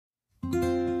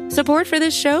Support for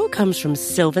this show comes from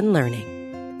Sylvan Learning.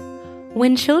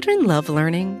 When children love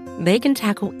learning, they can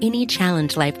tackle any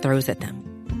challenge life throws at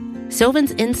them.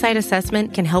 Sylvan's Insight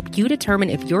Assessment can help you determine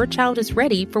if your child is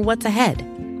ready for what's ahead.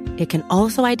 It can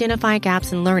also identify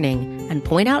gaps in learning and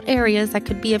point out areas that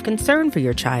could be of concern for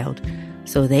your child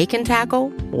so they can tackle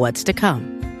what's to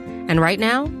come. And right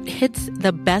now, it's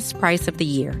the best price of the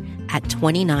year at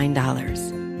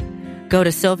 $29. Go to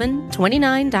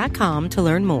sylvan29.com to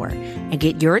learn more and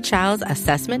get your child's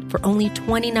assessment for only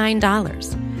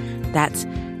 $29. That's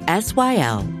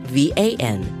SYLVAN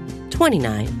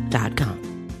 29.com.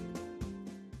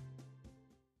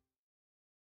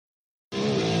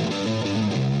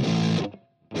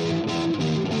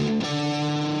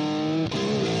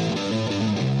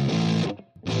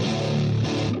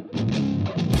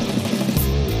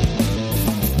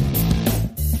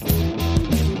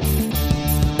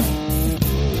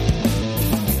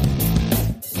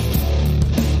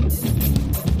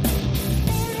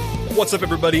 What's up,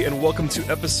 everybody, and welcome to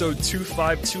episode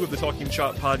 252 of the Talking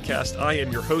Chop podcast. I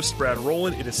am your host, Brad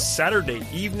Rowland. It is Saturday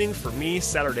evening for me,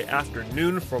 Saturday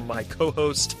afternoon for my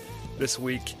co-host this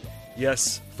week.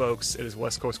 Yes, folks, it is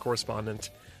West Coast correspondent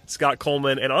Scott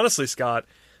Coleman. And honestly, Scott,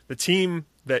 the team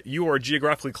that you are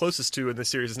geographically closest to in this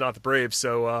series is not the Braves,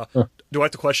 so do I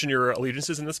have to question your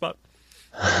allegiances in this spot?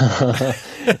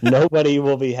 Nobody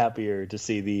will be happier to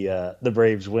see the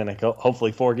Braves win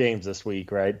hopefully 4 games this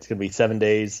week, right? It's going to be 7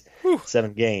 days,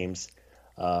 7 games.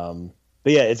 But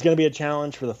yeah, it's going to be a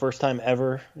challenge for the first time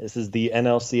ever. This is the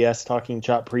NLCS Talking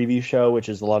Chop preview show, which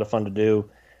is a lot of fun to do.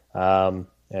 And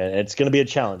it's going to be a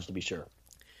challenge, to be sure.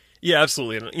 Yeah,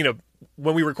 absolutely. And, you know,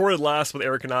 when we recorded last with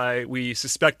Eric and I, we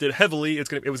suspected heavily it was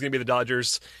going to be the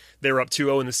Dodgers. They were up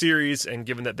 2-0 in the series, and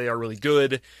given that they are really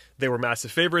good, they were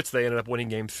massive favorites. They ended up winning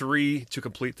Game 3 to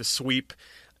complete the sweep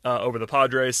over the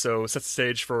Padres, so it sets the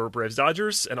stage for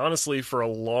Braves-Dodgers. And honestly, for a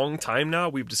long time now,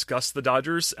 we've discussed the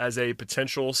Dodgers as a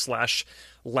potential/likely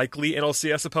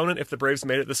NLCS opponent. If the Braves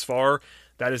made it this far,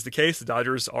 that is the case. The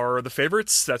Dodgers are the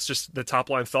favorites. That's just the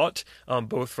top-line thought,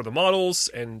 both for the models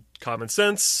and common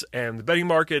sense and the betting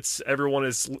markets. Everyone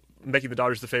is making the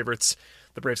Dodgers the favorites.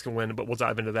 The Braves can win, but we'll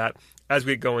dive into that as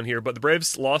we get going here. But the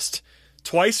Braves lost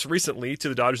twice recently to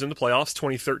the Dodgers in the playoffs.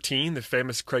 2013, the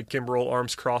famous Craig Kimbrell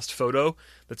arms crossed photo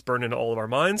that's burned into all of our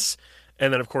minds.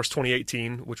 And then, of course,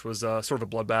 2018, which was sort of a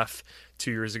bloodbath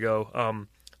 2 years ago.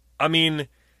 I mean,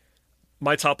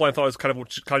 my top line thought was kind of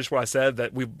just what I said,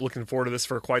 that we've been looking forward to this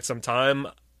for quite some time.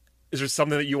 Is there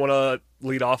something that you want to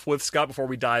lead off with, Scott, before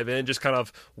we dive in? Just kind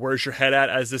of where's your head at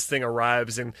as this thing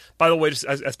arrives? And by the way, just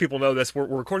as people know this, we're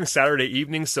recording Saturday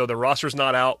evening, so the roster's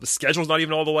not out. The schedule's not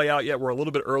even all the way out yet. We're a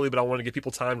little bit early, but I want to give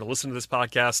people time to listen to this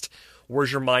podcast.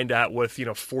 Where's your mind at with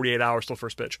 48 hours till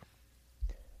first pitch?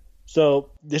 So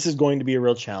this is going to be a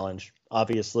real challenge.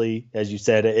 Obviously, as you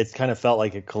said, it's kind of felt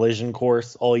like a collision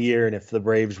course all year. And if the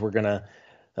Braves were going to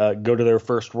go to their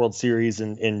first World Series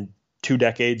in 2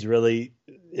 decades, really,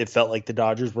 it felt like the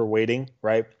Dodgers were waiting,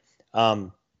 right?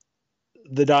 The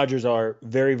Dodgers are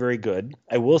very, very good.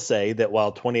 I will say that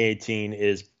while 2018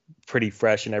 is pretty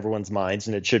fresh in everyone's minds,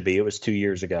 and it should be, it was 2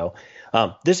 years ago,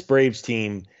 this Braves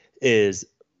team is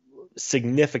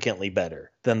significantly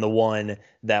better than the one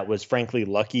that was frankly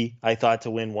lucky, I thought,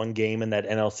 to win 1 game in that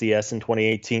NLCS in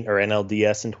 2018 or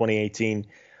NLDS in 2018.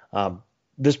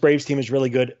 This Braves team is really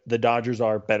good. The Dodgers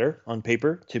are better on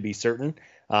paper, to be certain.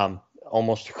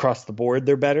 Almost across the board,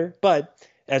 they're better. But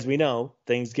as we know,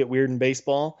 things get weird in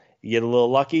baseball. You get a little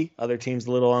lucky, other teams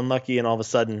a little unlucky, and all of a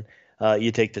sudden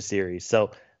you take the series.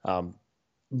 So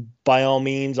by all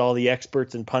means, all the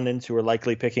experts and pundits who are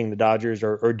likely picking the Dodgers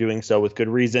are doing so with good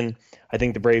reason. I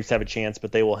think the Braves have a chance,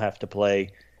 but they will have to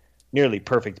play nearly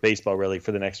perfect baseball, really,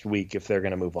 for the next week if they're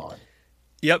going to move on.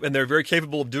 Yep, and they're very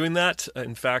capable of doing that.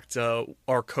 In fact,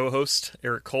 our co-host,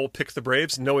 Eric Cole, picked the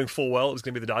Braves, knowing full well it was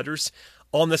going to be the Dodgers,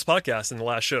 on this podcast in the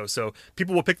last show. So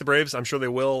people will pick the Braves. I'm sure they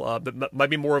will. But might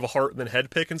be more of a heart than head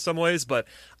pick in some ways, but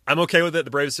I'm okay with it.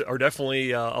 The Braves are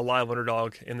definitely a live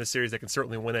underdog in this series. They can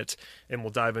certainly win it, and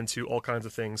we'll dive into all kinds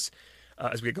of things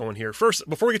as we get going here. First,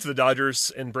 before we get to the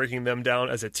Dodgers and breaking them down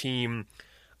as a team,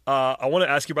 I want to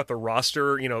ask you about the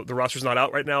roster. The roster's not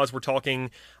out right now as we're talking.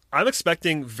 I'm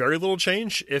expecting very little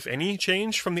change, if any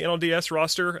change, from the NLDS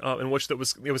roster, in which it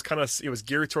was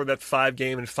geared toward that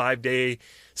 5-game and 5-day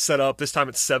setup. This time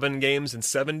it's 7 games and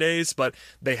 7 days, but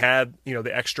they had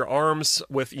the extra arms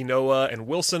with Enoa and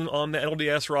Wilson on the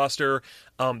NLDS roster.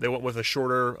 They went with a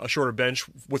shorter bench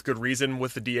with good reason,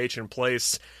 with the DH in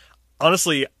place.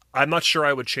 Honestly, I'm not sure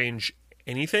I would change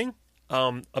anything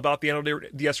about the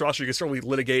NLDS roster. You can certainly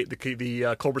litigate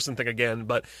the Culberson thing again,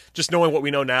 but just knowing what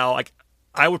we know now,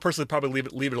 I would personally probably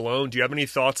leave it alone. Do you have any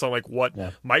thoughts on like what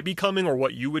might be coming or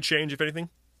what you would change, if anything?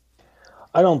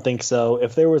 I don't think so.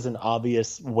 If there was an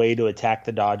obvious way to attack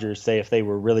the Dodgers, say if they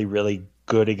were really, really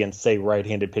good against, say,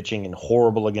 right-handed pitching and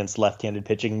horrible against left-handed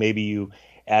pitching, maybe you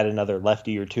add another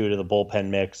lefty or two to the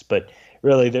bullpen mix. But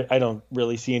really, I don't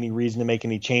really see any reason to make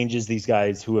any changes. These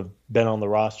guys who have been on the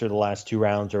roster the last 2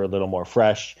 rounds are a little more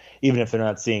fresh, even if they're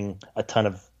not seeing a ton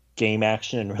of game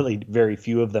action, and really very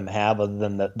few of them have, other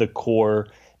than the core,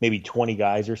 maybe 20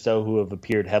 guys or so who have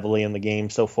appeared heavily in the game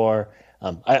so far.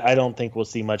 I don't think we'll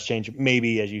see much change.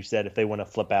 Maybe, as you said, if they want to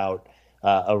flip out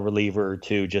a reliever or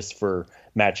two just for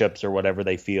matchups or whatever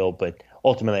they feel. But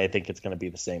ultimately, I think it's going to be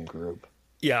the same group.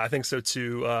 Yeah, I think so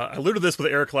too. I alluded to this with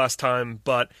Eric last time,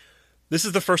 but this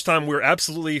is the first time we're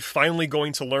absolutely finally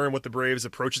going to learn what the Braves'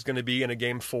 approach is going to be in a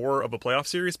Game 4 of a playoff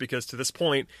series, because to this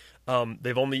point,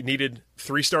 they've only needed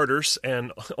 3 starters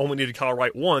and only needed Kyle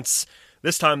Wright once.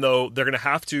 This time, though, they're going to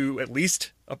have to at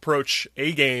least approach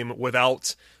a game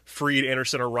without Fried,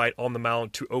 Anderson, or Wright on the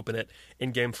mound to open it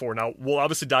in Game 4. Now, we'll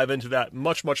obviously dive into that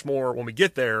much, much more when we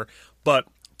get there, but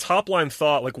top line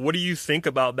thought, like, what do you think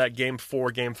about that Game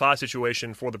 4, Game 5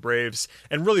 situation for the Braves?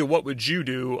 And really, what would you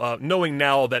do, knowing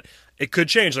now that it could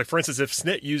change? Like, for instance, if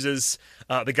Snit uses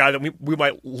the guy that we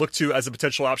might look to as a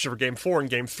potential option for Game 4 and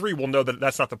Game 3, we'll know that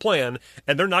that's not the plan,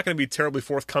 and they're not going to be terribly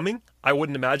forthcoming, I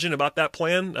wouldn't imagine, about that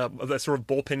plan, of that sort of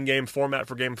bullpen game format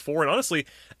for Game 4. And honestly,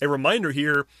 a reminder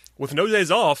here, with no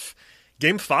days off,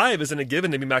 Game 5 isn't a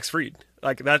given to be Max Fried.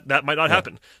 Like, that might not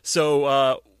happen.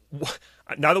 So,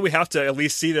 now that we have to at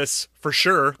least see this for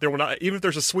sure, there will not, even if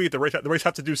there's a sweep, the Rays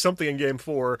have to do something in Game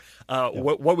 4.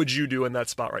 What would you do in that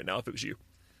spot right now if it was you?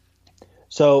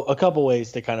 So a couple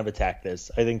ways to kind of attack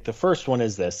this. I think the first one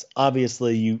is this.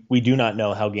 Obviously, we do not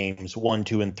know how games 1,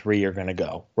 2, and 3 are going to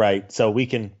go, right? So we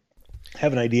can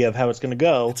have an idea of how it's going to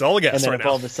go. It's all a guess. And then right if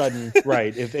now. all of a sudden,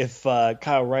 right, if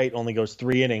Kyle Wright only goes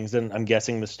 3 innings, then I'm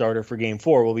guessing the starter for Game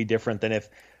 4 will be different than if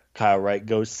Kyle Wright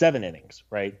goes 7 innings,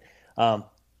 right?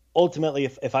 Ultimately,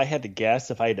 if I had to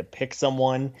guess, if I had to pick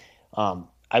someone,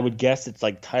 I would guess it's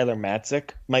like Tyler Matzik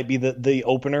might be the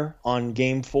opener on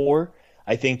Game 4.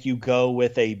 I think you go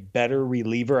with a better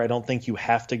reliever. I don't think you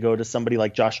have to go to somebody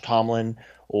like Josh Tomlin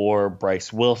or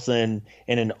Bryce Wilson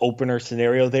in an opener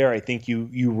scenario there. I think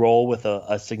you roll with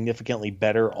a significantly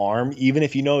better arm, even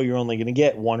if you know you're only going to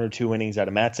get 1 or 2 innings out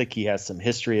of Matzik. He has some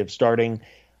history of starting.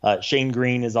 Shane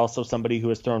Green is also somebody who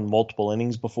has thrown multiple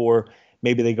innings before.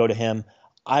 Maybe they go to him.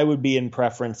 I would be in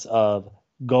preference of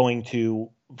going to,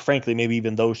 frankly, maybe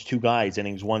even those 2 guys,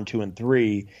 innings 1, 2, and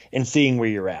 3, and seeing where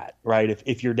you're at, right?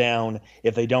 If you're down,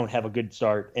 if they don't have a good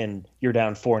start and you're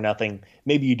down 4-0,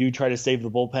 maybe you do try to save the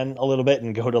bullpen a little bit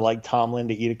and go to like Tomlin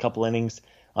to eat a couple innings.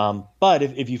 But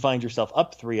if you find yourself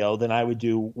up 3-0, then I would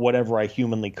do whatever I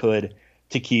humanly could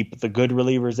to keep the good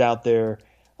relievers out there.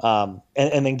 And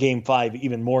then Game 5,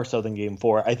 even more so than Game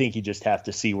 4, I think you just have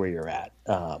to see where you're at.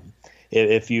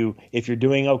 If you're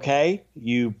doing okay,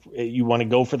 you want to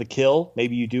go for the kill.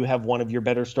 Maybe you do have one of your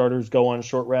better starters go on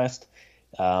short rest.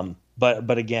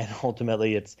 But again,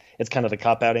 ultimately, it's kind of the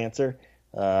cop-out answer.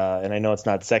 And I know it's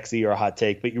not sexy or a hot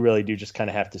take, but you really do just kind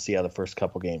of have to see how the first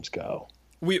couple games go.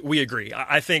 We agree.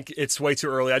 I think it's way too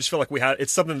early. I just feel like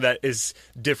it's something that is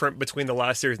different between the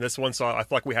last series and this one, so I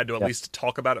feel like we had to at least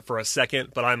talk about it for a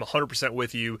second, but I'm 100%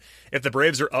 with you. If the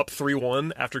Braves are up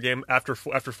 3-1 after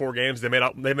 4 games, they may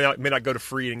not go to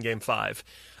Fried in Game 5.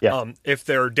 Yeah. If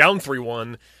they're down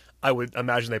 3-1, I would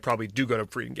imagine they probably do go to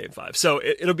Fried in Game 5. So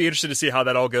it'll be interesting to see how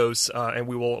that all goes, and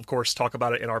we will, of course, talk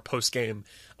about it in our post-game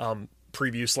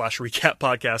preview / recap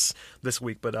podcast this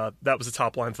week, but that was a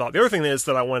top line thought. The other thing is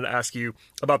that I wanted to ask you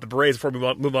about the Braves before we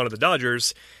move on to the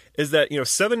Dodgers is that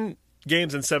 7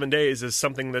 games in 7 days is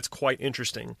something that's quite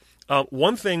interesting.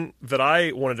 One thing that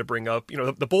I wanted to bring up, the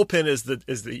bullpen is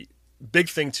the big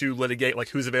thing to litigate, like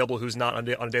who's available, who's not on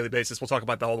a daily basis. We'll talk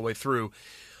about that all the way through,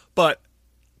 but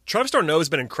Travis d'Arnaud has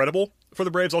been incredible for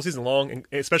the Braves all season long, and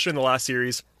especially in the last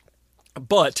series.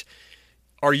 But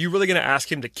are you really going to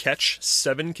ask him to catch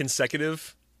 7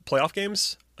 consecutive playoff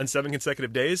games on 7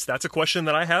 consecutive days? That's a question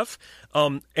that I have.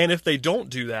 And if they don't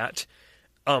do that,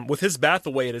 with his bat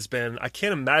the way it has been, I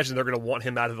can't imagine they're going to want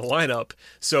him out of the lineup.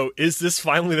 So is this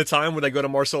finally the time when they go to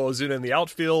Marcell Ozuna in the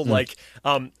outfield? Like,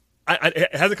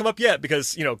 it hasn't come up yet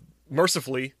because,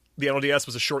 mercifully, the NLDS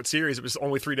was a short series. It was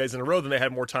only 3 days in a row. Then they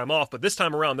had more time off. But this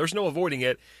time around, there's no avoiding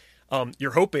it.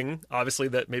 You're hoping, obviously,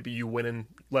 that maybe you win in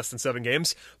less than 7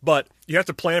 games, but you have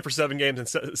to plan for 7 games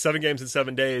in 7 games in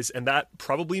 7 days, and that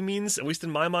probably means, at least in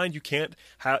my mind, you can't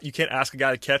ask a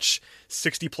guy to catch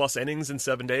 60 plus innings in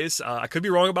 7 days. I could be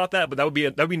wrong about that, but that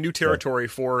would be new territory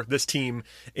for this team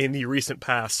in the recent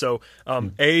past. So,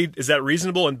 A, is that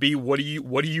reasonable? And B, what do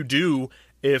you do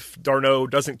if d'Arnaud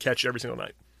doesn't catch every single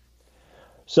night?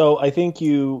 So I think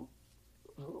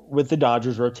with the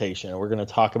Dodgers rotation, we're going to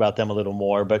talk about them a little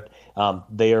more, but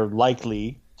they are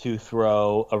likely to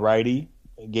throw a righty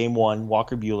game 1,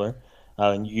 Walker Buehler.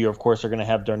 And you, of course, are going to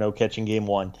have d'Arnaud catching game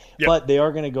 1. Yep. But they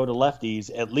are going to go to lefties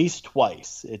at least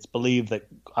twice. It's believed that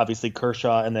obviously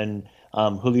Kershaw and then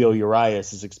Julio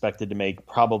Urias is expected to make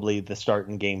probably the start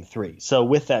in game 3. So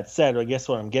with that said, I guess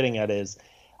what I'm getting at is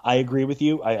I agree with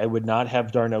you. I would not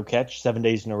have d'Arnaud catch 7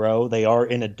 days in a row. They are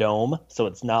in a dome, so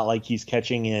it's not like he's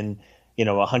catching in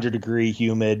 100-degree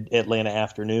humid Atlanta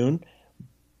afternoon.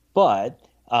 But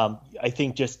I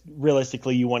think just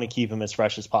realistically, you want to keep him as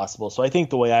fresh as possible. So I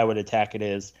think the way I would attack it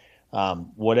is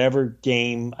whatever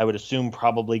game, I would assume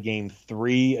probably game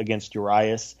 3 against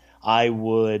Urias, I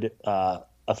would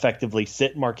effectively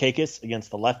sit Markakis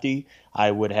against the lefty. I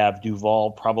would have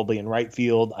Duvall probably in right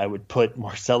field. I would put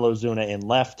Marcell Ozuna in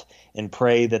left and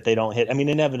pray that they don't hit. I mean,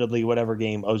 inevitably, whatever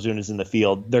game Ozuna's in the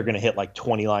field, they're going to hit like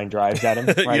 20 line drives at him,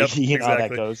 right? Yep, you know exactly. how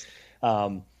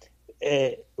that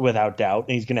goes. Without doubt.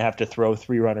 And he's going to have to throw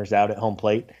 3 runners out at home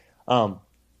plate.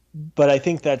 But I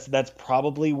think that's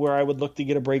probably where I would look to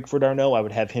get a break for d'Arnaud. I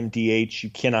would have him DH. You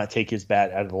cannot take his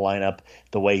bat out of the lineup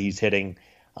the way he's hitting.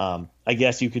 I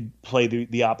guess you could play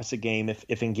the opposite game.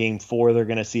 If in game 4 they're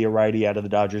going to see a righty out of the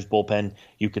Dodgers bullpen,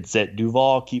 you could sit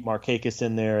Duvall, keep Markakis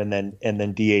in there, and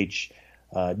then DH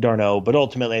d'Arnaud. But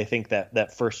ultimately, I think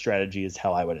that first strategy is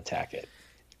how I would attack it.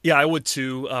 Yeah, I would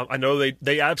too. I know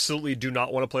they absolutely do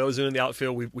not want to play Ozuna in the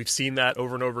outfield. We've seen that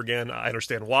over and over again. I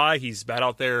understand why. He's bad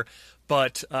out there.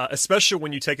 But especially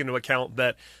when you take into account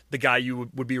that the guy you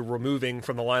would be removing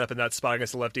from the lineup in that spot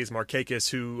against the lefty is Markakis,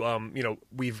 who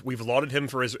we've lauded him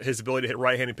for his ability to hit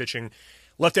right-handed pitching.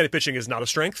 Left-handed pitching is not a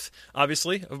strength,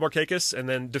 obviously, of Markakis, and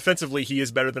then defensively he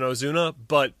is better than Ozuna,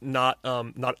 but not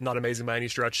amazing by any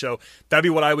stretch. So that'd be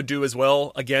what I would do as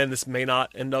well. Again, this may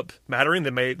not end up mattering. They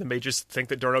may just think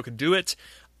that d'Arnaud can do it.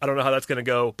 I don't know how that's going to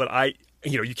go, but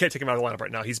you can't take him out of the lineup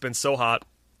right now. He's been so hot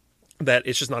that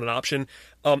it's just not an option.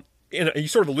 And you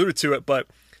sort of alluded to it, but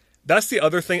that's the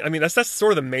other thing. I mean, that's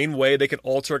sort of the main way they can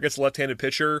alter against a left-handed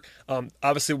pitcher.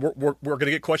 Obviously, we're going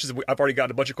to get questions. I've already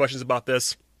gotten a bunch of questions about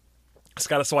this,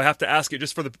 Scott, so I have to ask it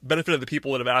just for the benefit of the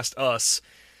people that have asked us.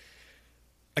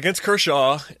 Against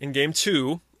Kershaw in Game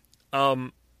 2,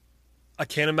 I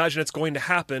can't imagine it's going to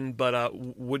happen, but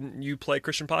wouldn't you play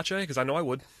Christian Pache? Because I know I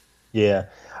would. Yeah,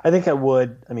 I think I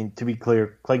would. I mean, to be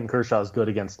clear, Clayton Kershaw is good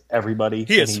against everybody.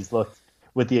 He is. He's looked,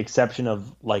 with the exception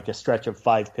of like a stretch of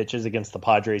 5 pitches against the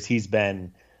Padres, he's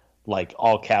been like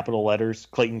all capital letters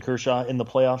Clayton Kershaw in the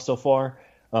playoffs so far.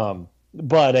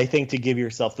 But I think to give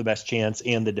yourself the best chance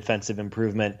and the defensive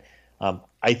improvement,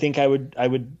 I think I would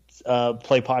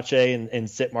play Pache and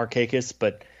sit Markakis,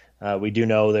 but we do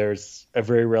know there's a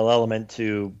very real element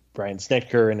to Brian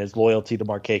Snitker and his loyalty to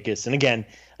Markakis. And again,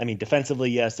 I mean,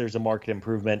 defensively, yes, there's a marked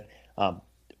improvement.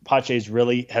 Pache's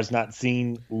really has not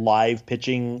seen live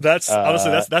pitching. That's honestly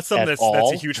that's something that's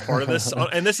all. a huge part of this,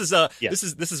 and this is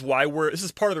this is why this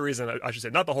is part of the reason, I should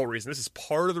say, not the whole reason. This is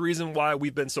part of the reason why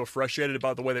we've been so frustrated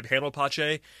about the way they've handled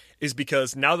Pache, is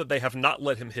because now that they have not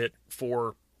let him hit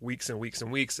for weeks and weeks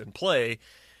and weeks and play,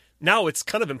 now it's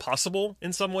kind of impossible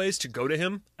in some ways to go to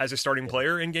him as a starting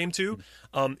player in Game 2,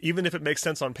 even if it makes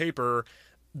sense on paper.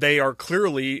 They are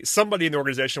clearly, somebody in the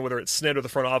organization, whether it's Snit or the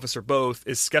front office or both,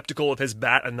 is skeptical of his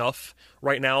bat enough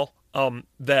right now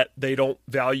that they don't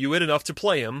value it enough to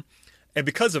play him. And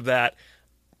because of that,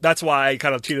 that's why I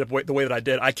kind of teed it up the way that I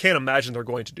did. I can't imagine they're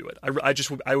going to do it.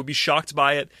 I would be shocked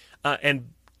by it. And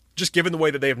just given the way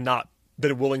that they have not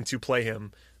been willing to play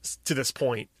him to this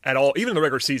point at all, even in the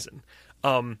regular season,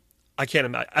 I can't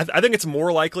imagine. I think it's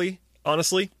more likely,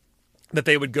 honestly, that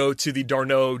they would go to the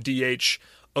d'Arnaud DH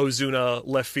Ozuna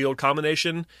left field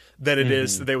combination than it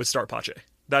is that they would start Pache.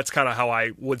 That's kind of how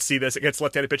I would see this against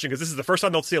left-handed pitching, because this is the first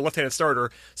time they'll see a left-handed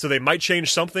starter, so they might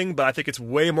change something, but I think it's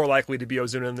way more likely to be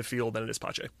Ozuna in the field than it is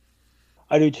Pache.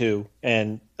 I do too.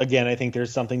 And again, I think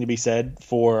there's something to be said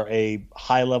for a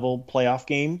high-level playoff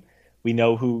game. We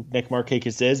know who Nick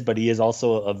Markakis is, but he is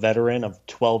also a veteran of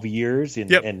 12 years.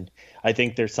 And I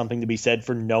think there's something to be said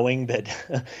for knowing that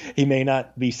he may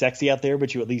not be sexy out there,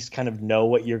 but you at least kind of know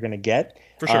what you're going to get.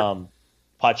 For sure.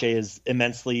 Pache is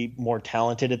immensely more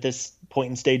talented at this point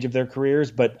in stage of their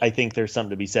careers, but I think there's something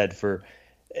to be said for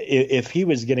If he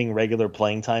was getting regular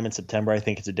playing time in September, I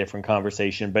think it's a different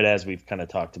conversation. But as we've kind of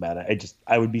talked about it,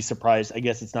 I would be surprised. I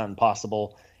guess it's not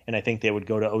impossible. And I think they would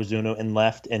go to Ozuna in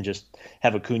left and just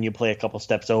have Acuna play a couple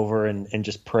steps over and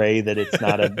just pray that it's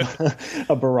not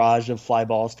a barrage of fly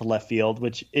balls to left field,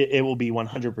 which it will be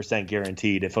 100%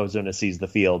 guaranteed if Ozuna sees the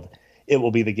field. It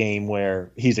will be the game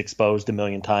where he's exposed a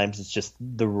million times. It's just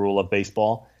the rule of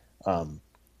baseball.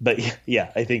 But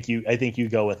yeah, I think you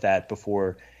go with that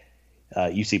before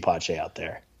you see Pache out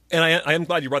there. And I am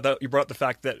glad you brought up the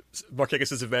fact that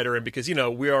Markakis is a veteran, because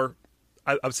we are,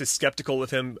 I would say, skeptical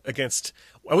with him against,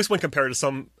 at least when compared to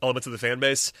some elements of the fan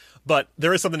base. But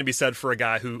there is something to be said for a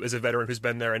guy who is a veteran, who's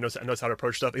been there and knows how to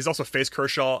approach stuff. He's also faced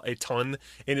Kershaw a ton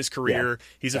in his career. Yeah.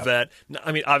 He's a vet.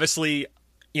 I mean, obviously,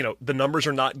 the numbers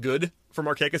are not good for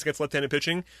Markakis against left-handed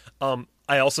pitching.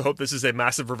 I also hope this is a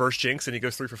massive reverse jinx and he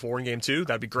goes 3 for 4 in game 2.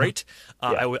 That'd be great.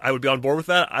 I would be on board with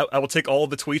that. I will take all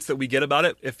of the tweets that we get about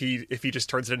it if he just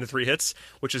turns it into 3 hits,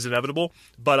 which is inevitable.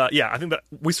 But I think that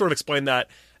we sort of explained that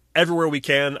everywhere we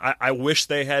can. I wish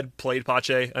they had played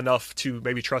Pache enough to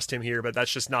maybe trust him here, but that's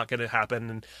just not going to happen.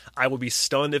 And I will be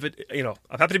stunned if it,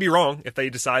 I'm happy to be wrong if they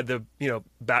decide to,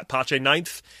 bat Pache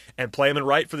 9th and play him in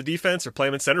right for the defense or play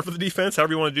him in center for the defense,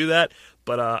 however you want to do that.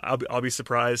 But I'll be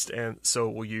surprised, and so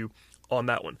will you on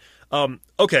that one.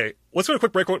 Okay, let's go to a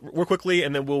quick break real quickly,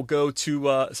 and then we'll go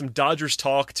to some Dodgers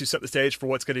talk to set the stage for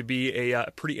what's going to be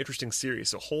a pretty interesting series.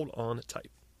 So hold on tight.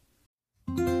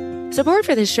 Support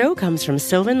for this show comes from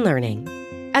Sylvan Learning.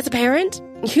 As a parent,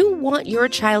 you want your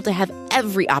child to have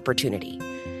every opportunity,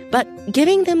 but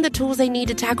giving them the tools they need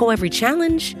to tackle every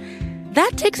challenge,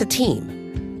 that takes a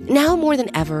team. Now more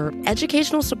than ever,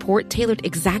 educational support tailored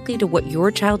exactly to what your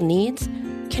child needs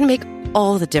can make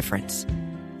all the difference.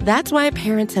 That's why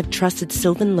parents have trusted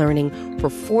Sylvan Learning for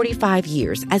 45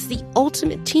 years as the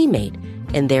ultimate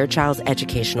teammate in their child's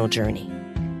educational journey,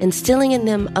 instilling in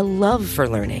them a love for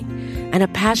learning and a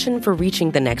passion for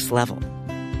reaching the next level.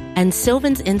 And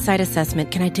Sylvan's Insight Assessment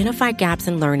can identify gaps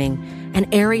in learning and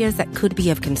areas that could be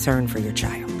of concern for your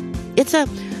child. It's a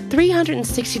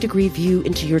 360-degree view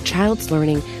into your child's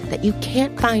learning that you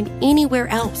can't find anywhere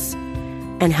else,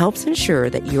 and helps ensure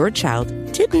that your child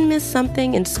didn't miss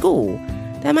something in school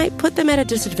that might put them at a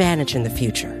disadvantage in the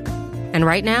future. And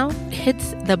right now,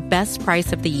 it's the best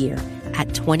price of the year at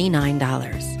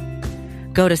 $29.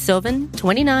 Go to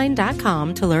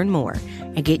sylvan29.com to learn more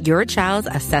and get your child's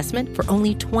assessment for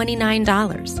only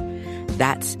 $29.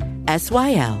 That's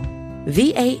SYLVAN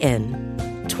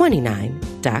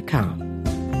 29.com.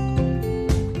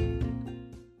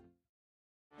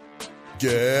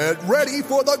 Get ready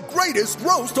for the greatest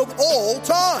roast of all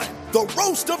time, the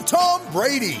Roast of Tom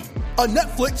Brady, a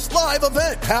Netflix live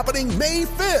event happening May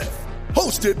 5th.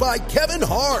 Hosted by Kevin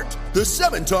Hart, the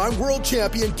 7-time world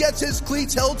champion gets his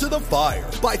cleats held to the fire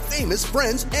by famous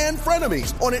friends and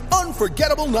frenemies on an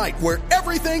unforgettable night where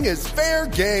everything is fair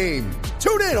game.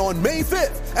 Tune in on May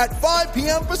 5th at 5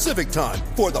 p.m. Pacific time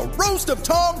for the Roast of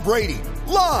Tom Brady,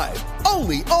 live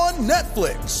only on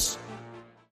Netflix.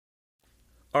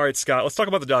 All right, Scott, let's talk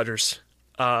about the Dodgers.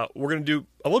 We're going to do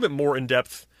a little bit more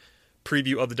in-depth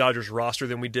preview of the Dodgers roster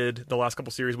than we did the last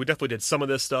couple series. We definitely did some of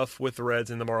this stuff with the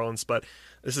Reds and the Marlins, but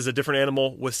this is a different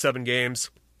animal with 7 games,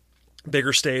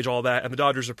 bigger stage, all that, and the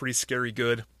Dodgers are pretty scary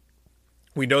good.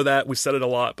 We know that. We've said it a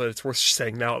lot, but it's worth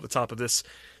saying now at the top of this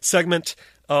segment.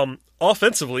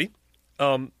 Offensively,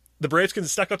 the Braves can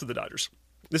stack up to the Dodgers.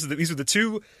 These are the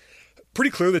two, pretty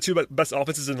clearly the two best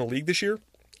offenses in the league this year,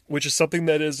 which is something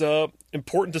that is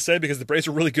important to say because the Braves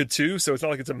are really good too, so it's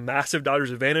not like it's a massive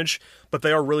Dodgers advantage, but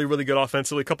they are really, really good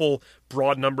offensively. A couple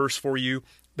broad numbers for you.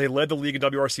 They led the league in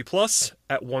WRC Plus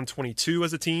at 122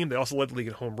 as a team. They also led the league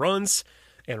in home runs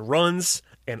and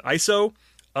ISO.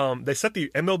 They set the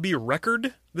MLB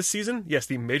record this season. Yes,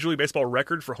 the Major League Baseball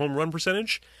record for home run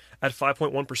percentage at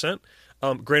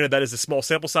 5.1%. Granted, that is a small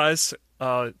sample size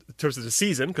in terms of the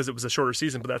season because it was a shorter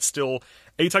season, but that's still,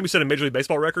 anytime you set a Major League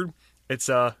Baseball record, it's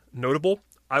notable,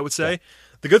 I would say. Yeah.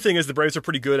 The good thing is the Braves are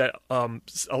pretty good at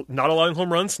not allowing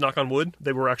home runs, knock on wood.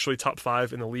 They were actually top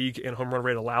 5 in the league in home run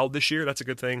rate allowed this year. That's a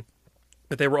good thing.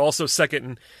 But they were also second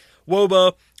in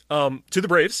WOBA to the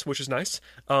Braves, which is nice.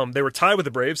 They were tied with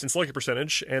the Braves in slugging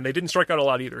percentage, and they didn't strike out a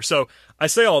lot either. So I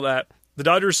say all that. The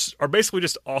Dodgers are basically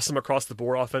just awesome across the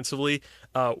board offensively.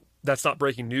 That's not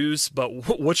breaking news, but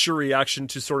what's your reaction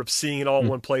to sort of seeing it all in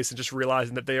one place and just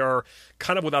realizing that they are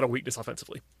kind of without a weakness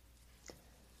offensively?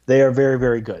 They are very,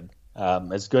 very good.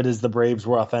 As good as the Braves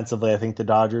were offensively, I think the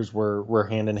Dodgers were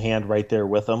hand in hand right there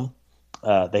with them.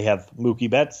 They have Mookie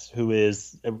Betts, who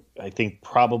is, I think,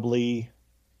 probably,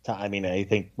 I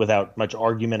think without much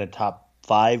argument, a top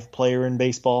 5 player in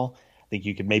baseball. think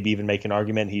you could maybe even make an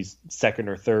argument he's second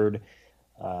or third.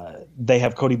 They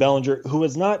have Cody Bellinger, who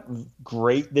was not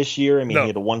great this year. I mean, He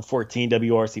had a 114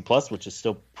 WRC plus, which is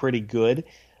still pretty good.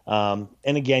 And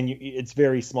again, it's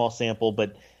very small sample,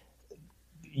 but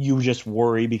you just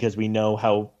worry because we know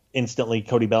how instantly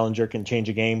Cody Bellinger can change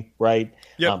a game, right?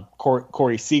 Yep.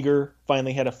 Corey Seager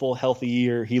finally had a full healthy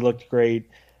year. He looked great.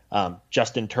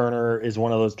 Justin Turner is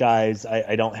one of those guys.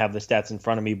 I don't have the stats in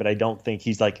front of me, but I don't think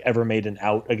he's like ever made an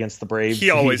out against the Braves.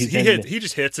 He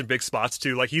just hits in big spots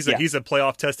too. Like he's a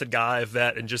playoff tested guy, a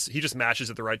vet, and he just matches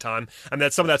at the right time. I mean,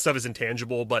 some of that stuff is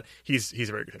intangible, but he's a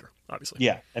very good hitter, obviously.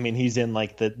 Yeah, I mean, he's in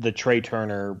like the Trey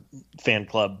Turner fan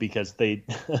club because they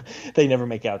they never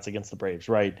make outs against the Braves,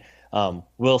 right?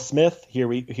 Will Smith, here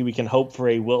we can hope for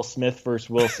a Will Smith versus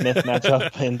Will Smith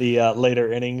matchup in the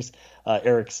later innings.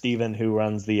 Eric Steven, who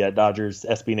runs the Dodgers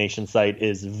SB Nation site,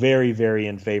 is very, very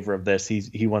in favor of this.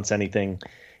 He wants anything.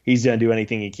 He's going to do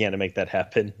anything he can to make that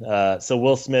happen. So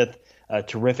Will Smith, a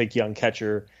terrific young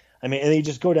catcher. I mean, and you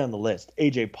just go down the list.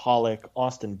 A.J. Pollock,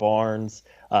 Austin Barnes,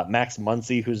 Max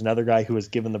Muncy, who's another guy who has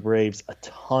given the Braves a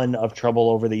ton of trouble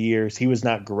over the years. He was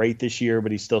not great this year,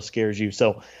 but he still scares you.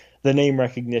 So the name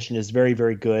recognition is very,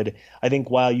 very good. I think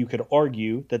while you could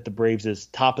argue that the Braves'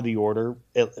 top of the order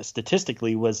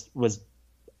statistically was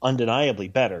undeniably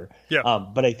better,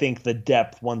 but I think the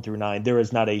depth 1 through 9, there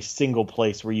is not a single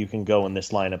place where you can go in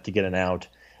this lineup to get an out.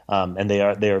 And they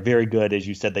are very good. As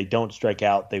you said, they don't strike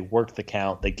out. They work the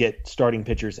count. They get starting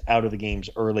pitchers out of the games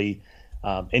early.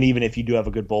 And even if you do have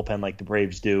a good bullpen like the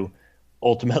Braves do,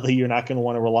 ultimately you're not going to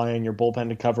want to rely on your bullpen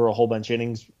to cover a whole bunch of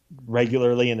innings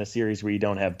regularly in a series where you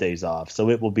don't have days off. So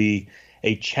it will be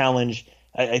a challenge.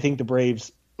 I think the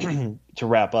Braves, to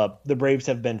wrap up, the Braves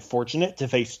have been fortunate to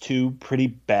face two pretty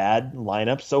bad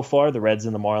lineups so far. The Reds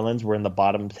and the Marlins were in the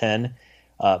bottom 10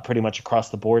 pretty much across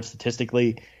the board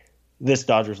statistically. This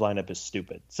Dodgers lineup is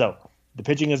stupid. So the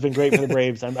pitching has been great for the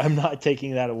Braves. I'm not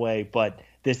taking that away, but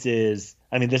this is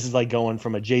like going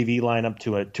from a JV lineup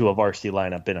to a varsity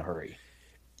lineup in a hurry.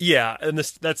 Yeah, and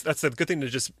that's a good thing to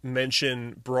just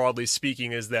mention, broadly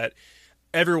speaking, is that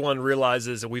everyone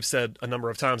realizes, and we've said a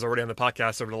number of times already on the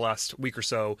podcast over the last week or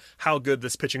so, how good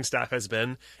this pitching staff has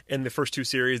been in the first two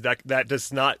series. That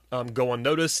does not go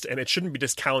unnoticed, and it shouldn't be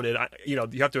discounted. You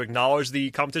have to acknowledge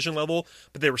the competition level,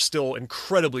 but they were still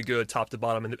incredibly good top to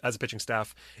bottom as a pitching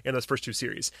staff in those first two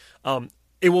series.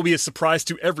 It will be a surprise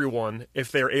to everyone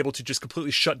if they're able to just completely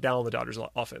shut down the Dodgers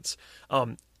offense.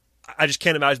 I just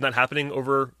can't imagine that happening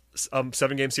over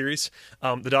 7-game series.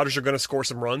 The Dodgers are going to score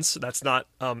some runs. That's not.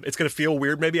 It's going to feel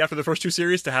weird maybe after the first two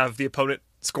series to have the opponent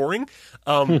scoring,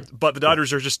 but the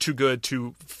Dodgers are just too good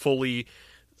to fully,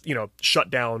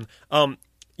 shut down.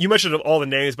 You mentioned all the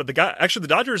names, but the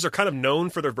Dodgers are kind of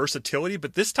known for their versatility.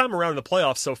 But this time around in the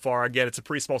playoffs so far, again, it's a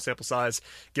pretty small sample size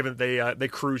given that they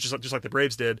cruise just like the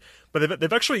Braves did. But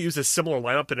they've actually used a similar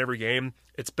lineup in every game.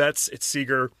 It's Betts, it's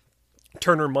Seager,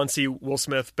 Turner, Muncy, Will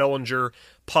Smith, Bellinger,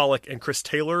 Pollock, and Chris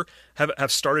Taylor have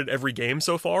started every game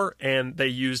so far, and they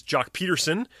used Jock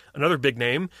Peterson, another big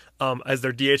name, as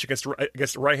their DH against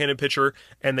a right-handed pitcher,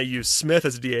 and they used Smith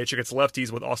as a DH against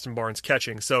lefties with Austin Barnes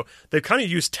catching. So they've kind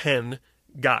of used 10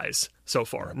 guys so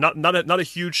far. Not a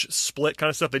huge split kind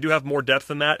of stuff. They do have more depth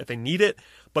than that if they need it,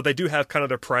 but they do have kind of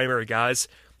their primary guys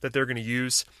that they're going to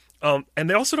use. And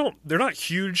they're not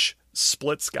huge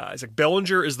splits guys. Like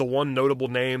Bellinger is the one notable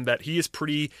name that he is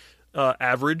pretty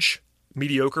average,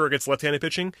 mediocre against left-handed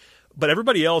pitching, but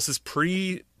everybody else is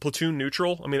pretty platoon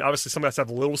neutral. I mean, obviously some guys have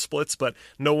little splits, but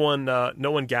no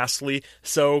one ghastly.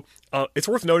 So it's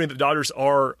worth noting that the Dodgers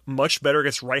are much better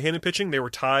against right-handed pitching. They were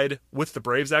tied with the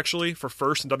Braves actually for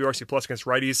first in WRC plus against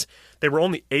righties. They were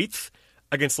only 8th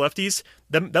against lefties.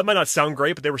 That might not sound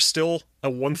great, but they were still a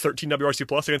 113 WRC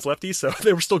plus against lefties, so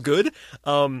they were still good.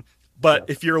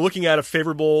 But if you're looking at a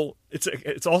favorable, it's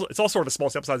all sort of a small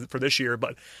sample size for this year,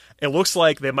 but it looks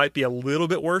like they might be a little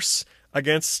bit worse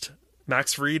against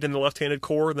Max Fried in the left-handed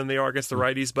core than they are against the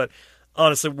righties. But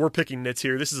honestly, we're picking nits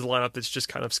here. This is a lineup that's just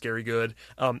kind of scary good.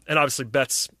 And obviously,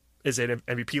 Betts is an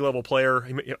MVP level player.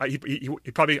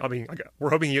 He probably. I mean, we're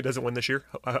hoping he doesn't win this year.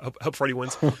 I hope Freddie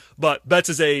wins. But Betts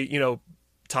is a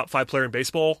top 5 player in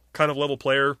baseball kind of level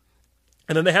player.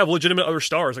 And then they have legitimate other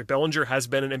stars. Like Bellinger has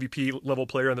been an MVP level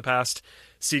player in the past.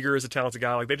 Seager is a talented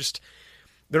guy. Like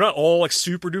they're not all like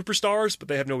super duper stars, but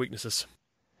they have no weaknesses.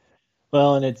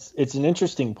 Well, and it's an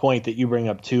interesting point that you bring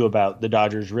up too about the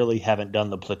Dodgers really haven't done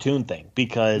the platoon thing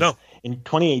because in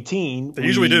 2018 they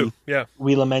usually do. Yeah,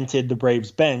 we lamented the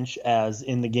Braves bench as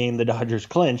in the game the Dodgers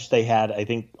clinched. They had I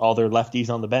think all their lefties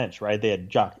on the bench, right? They had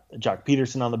Jock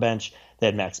Peterson on the bench. They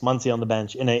had Max Muncy on the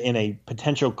bench in a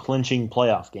potential clinching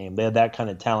playoff game. They had that kind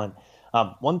of talent.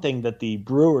 One thing that the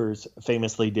Brewers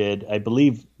famously did, I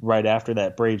believe, right after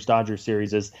that Braves-Dodgers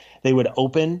series is they would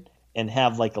open and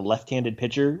have like a left-handed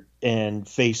pitcher and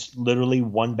face literally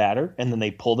one batter, and then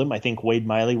they pulled him. I think Wade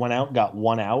Miley went out, got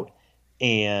one out,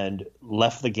 and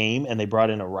left the game, and they brought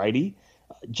in a righty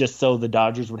just so the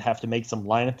Dodgers would have to make some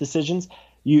lineup decisions.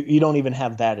 You don't even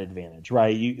have that advantage,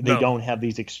 right? They don't have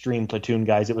these extreme platoon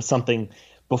guys. It was something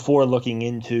before looking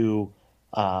into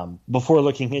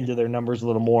their numbers a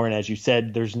little more, and as you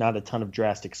said, there's not a ton of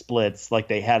drastic splits like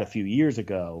they had a few years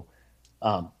ago.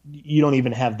 You don't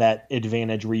even have that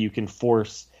advantage where you can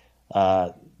force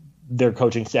their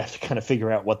coaching staff to kind of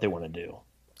figure out what they want to do.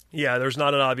 Yeah, there's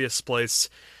not an obvious place,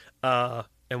 and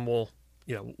we'll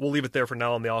leave it there for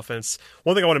now on the offense.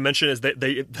 One thing I want to mention is that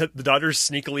the Dodgers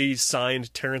sneakily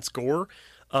signed Terrence Gore,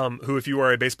 who, if you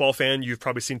are a baseball fan, you've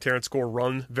probably seen Terrence Gore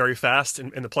run very fast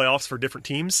in the playoffs for different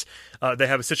teams. They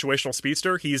have a situational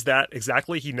speedster. He's that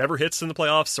exactly. He never hits in the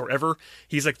playoffs or ever.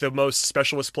 He's like the most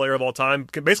specialist player of all time.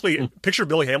 Basically, picture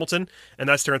Billy Hamilton, and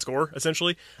that's Terrence Gore,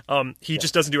 essentially. He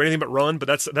just doesn't do anything but run, but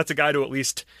that's a guy to at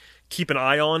least keep an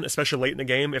eye on, especially late in the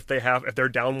game. If they're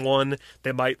down one,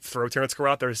 they might throw Terrence Gore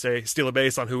out there to say steal a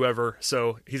base on whoever.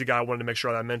 So he's a guy I wanted to make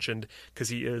sure that I mentioned because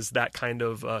he is that kind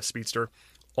of speedster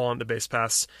on the base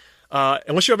pass.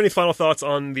 Unless you have any final thoughts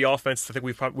on the offense, I think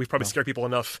we've probably scared people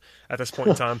enough at this point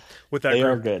in time with that. They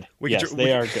are good.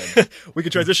 They are good. We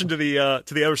can transition to the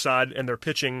other side and their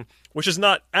pitching, which is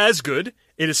not as good.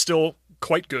 It is still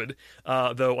quite good,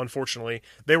 though, unfortunately.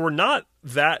 They were not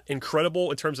that incredible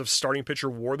in terms of starting pitcher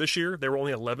WAR this year. They were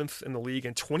only 11th in the league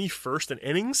and 21st in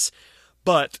innings,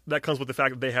 but that comes with the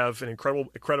fact that they have an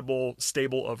incredible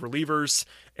stable of relievers,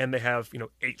 and they have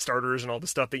 8 starters and all this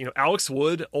stuff. That Alex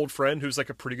Wood, old friend, who's like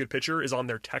a pretty good pitcher, is on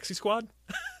their taxi squad.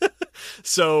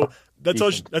 So that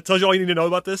tells you all you need to know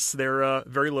about this. They're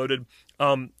very loaded.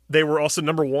 They were also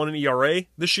number 1 in ERA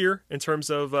this year in terms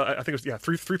of, I think it was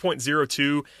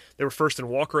 3.02. They were first in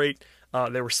walk rate.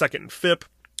 They were second in FIP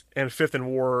and 5th in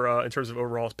WAR in terms of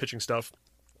overall pitching stuff.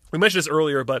 We mentioned this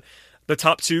earlier, but the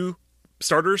top 2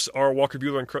 starters are Walker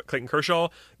Buehler and Clayton Kershaw.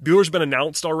 Buehler's been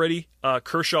announced already.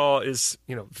 Kershaw is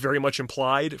very much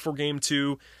implied for Game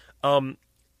 2,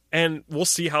 and we'll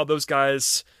see how those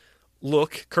guys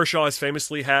look. Kershaw has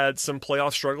famously had some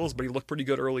playoff struggles, but he looked pretty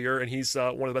good earlier, and he's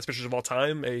one of the best pitchers of all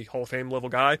time, a Hall of Fame level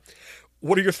guy.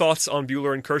 What are your thoughts on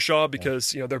Buehler and Kershaw?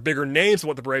 Because they're bigger names than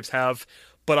what the Braves have,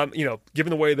 but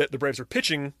given the way that the Braves are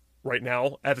pitching right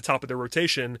now at the top of their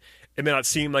rotation, it may not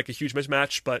seem like a huge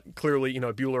mismatch, but clearly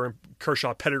Buehler and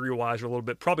Kershaw pedigree wise are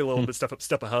probably a little bit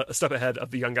a step ahead of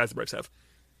the young guys the Braves have.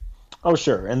 Oh,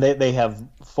 sure. And they have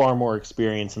far more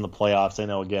experience in the playoffs. I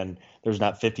know, again, there's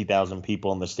not 50,000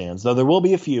 people in the stands, though there will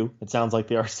be a few. It sounds like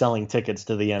they are selling tickets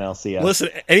to the NLCS. Listen,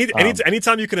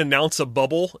 anytime you can announce a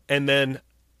bubble and then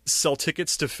sell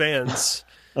tickets to fans,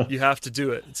 you have to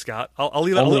do it, Scott. I'll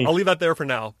leave that there for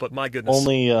now, but my goodness.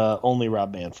 Only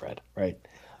Rob Manfred, right?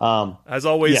 As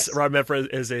always, yes. Rob Manfred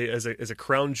is a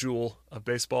crown jewel of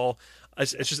baseball. I'm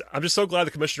just so glad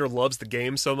the commissioner loves the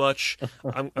game so much.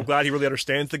 I'm glad he really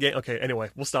understands the game. Okay,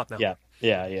 anyway, we'll stop now.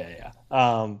 Yeah.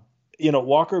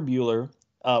 Walker Buehler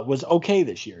was okay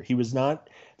this year. He was not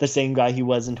the same guy he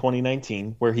was in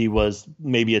 2019, where he was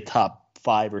maybe a top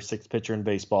 5 or 6 pitcher in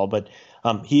baseball, but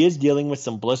he is dealing with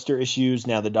some blister issues.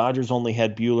 Now, the Dodgers only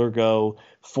had Buehler go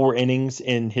 4 innings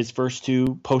in his first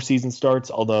 2 postseason starts,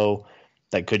 although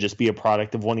that could just be a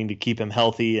product of wanting to keep him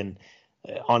healthy. And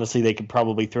honestly, they could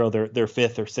probably throw their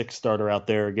 5th or 6th starter out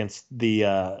there against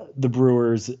the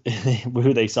Brewers,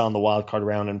 who they saw in the wild card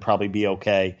round, and probably be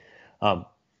okay.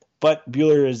 But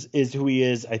Buehler is who he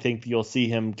is. I think you'll see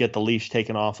him get the leash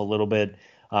taken off a little bit.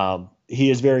 He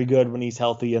is very good when he's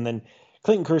healthy. And then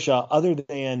Clayton Kershaw, other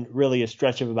than really a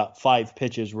stretch of about 5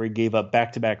 pitches where he gave up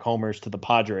back-to-back homers to the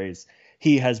Padres,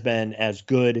 he has been as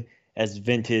good as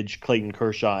vintage Clayton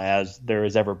Kershaw as there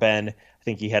has ever been. I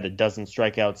think he had a dozen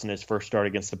strikeouts in his first start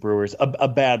against the Brewers, a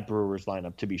bad Brewers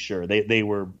lineup, to be sure. They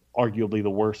were arguably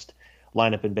the worst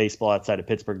lineup in baseball outside of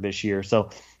Pittsburgh this year. So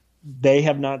they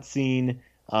have not seen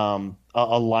a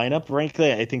lineup.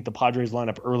 Frankly, I think the Padres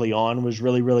lineup early on was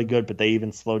really, really good, but they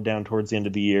even slowed down towards the end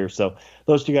of the year. So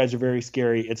those 2 guys are very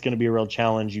scary. It's going to be a real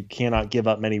challenge. You cannot give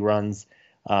up many runs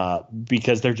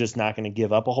because they're just not going to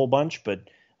give up a whole bunch. But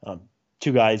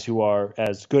 2 guys who are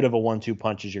as good of a 1-2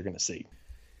 punch as you're going to see.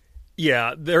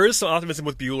 Yeah, there is some optimism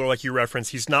with Buehler, like you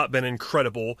referenced. He's not been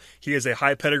incredible. He is a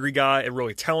high pedigree guy, a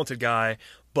really talented guy,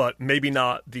 but maybe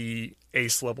not the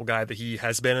ace level guy that he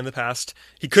has been in the past.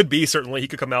 He could be, certainly. He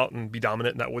could come out and be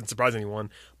dominant, and that wouldn't surprise anyone.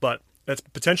 But that's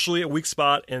potentially a weak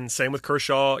spot, and same with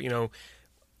Kershaw.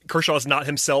 Kershaw is not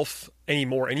himself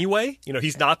anymore anyway.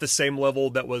 He's not the same level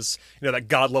that was, that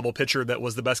god level pitcher that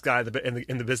was the best guy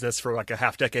in the business for like a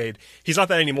half decade. He's not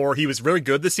that anymore. He was very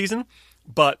good this season,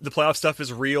 but the playoff stuff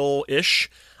is real-ish.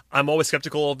 I'm always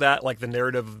skeptical of that, like the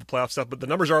narrative of the playoff stuff, but the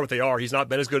numbers are what they are. He's not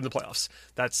been as good in the playoffs.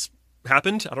 That's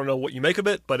happened. I don't know what you make of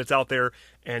it, but it's out there,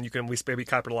 and you can at least maybe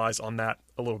capitalize on that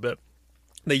a little bit.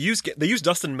 They use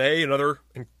Dustin May, another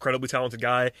incredibly talented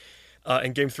guy,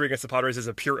 in Game 3 against the Padres as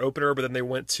a pure opener, but then they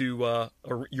went to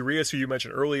Urias, who you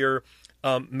mentioned earlier.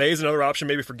 May is another option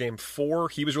maybe for Game 4.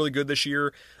 He was really good this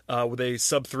year with a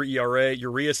sub-3 ERA.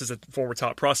 Urias is a former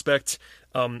top prospect.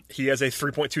 He has a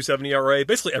 3.27 ERA.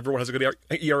 Basically, everyone has a good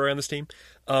ERA on this team.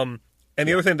 And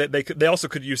the other thing that they also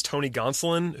could use Tony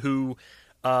Gonsolin, who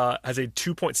has a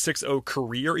 2.60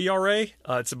 career ERA.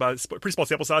 It's a pretty small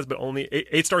sample size, but only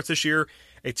 8 starts this year,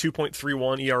 a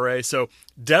 2.31 ERA. So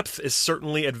depth is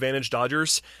certainly advantage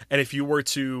Dodgers. And if you were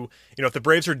to, if the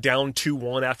Braves are down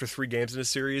 2-1 after 3 games in a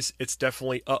series, it's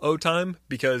definitely time,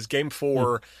 because Game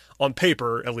 4, on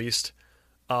paper at least,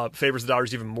 favors the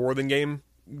Dodgers even more than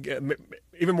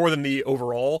the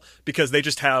overall, because they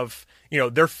just have,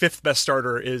 their 5th best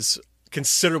starter is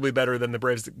considerably better than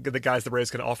the guys the Braves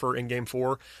can offer in Game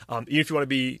 4. Even if you want to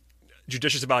be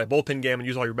judicious about a bullpen game and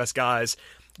use all your best guys,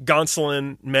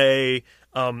 Gonsolin, May,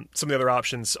 some of the other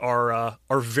options are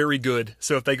very good.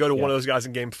 So if they go to one of those guys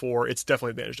in Game 4, it's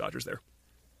definitely advantage Dodgers there.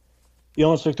 You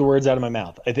almost took the words out of my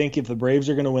mouth. I think if the Braves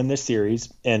are going to win this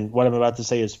series, and what I'm about to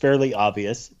say is fairly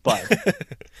obvious, but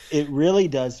it really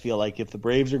does feel like if the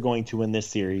Braves are going to win this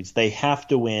series, they have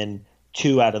to win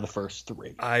 2 out of the first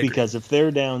 3. Because if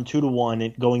they're down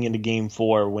 2-1 going into Game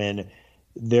 4, when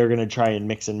they're going to try and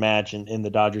mix and match, and the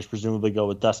Dodgers presumably go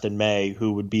with Dustin May,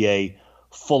 who would be a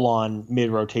full-on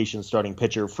mid-rotation starting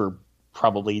pitcher for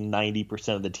probably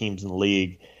 90% of the teams in the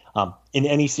league. In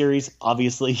any series,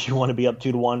 obviously, you want to be up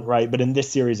 2-1, right? But in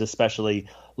this series especially,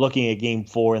 looking at Game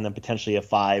 4 and then potentially a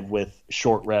 5 with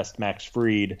short rest Max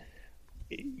Fried,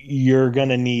 you're going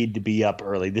to need to be up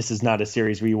early. This is not a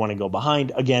series where you want to go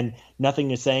behind. Again,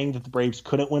 nothing is saying that the Braves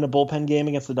couldn't win a bullpen game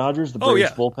against the Dodgers. The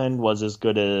Braves bullpen was as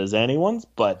good as anyone's,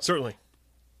 but certainly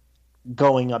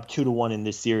going up 2-1 in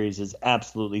this series is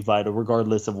absolutely vital,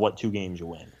 regardless of what 2 games you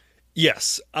win.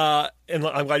 Yes, and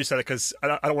I'm glad you said it, because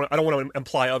I don't want to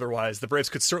imply otherwise. The Braves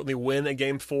could certainly win a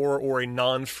Game 4 or a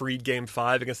non-Fried Game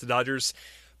 5 against the Dodgers,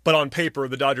 but on paper,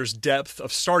 the Dodgers' depth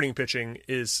of starting pitching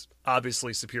is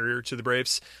obviously superior to the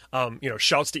Braves.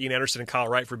 Shouts to Ian Anderson and Kyle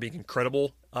Wright for being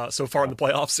incredible so far in the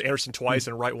playoffs. Anderson twice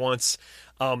and Wright once.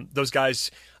 Those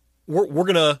guys, we're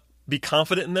gonna be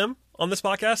confident in them on this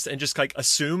podcast and just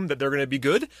assume that they're going to be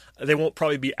good. They won't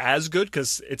probably be as good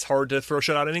because it's hard to throw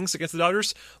shutout innings against the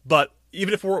Dodgers. But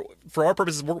even if for our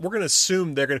purposes, we're going to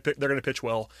assume they're going to pitch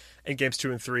well in games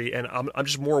 2 and 3. And I'm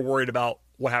just more worried about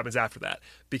what happens after that,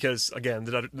 because again,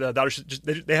 the Dodgers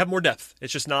they have more depth.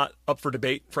 It's just not up for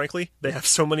debate. Frankly, they have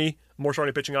so many more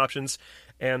starting pitching options.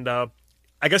 And I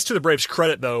guess to the Braves'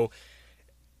 credit, though,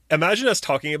 imagine us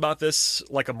talking about this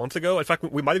like a month ago. In fact,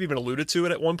 we might have even alluded to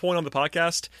it at one point on the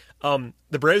podcast.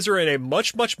 The Braves are in a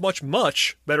much, much, much,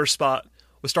 much better spot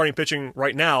with starting pitching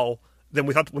right now than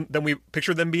we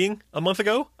pictured them being a month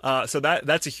ago. So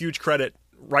that's a huge credit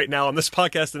right now on this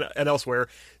podcast and elsewhere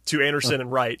to Anderson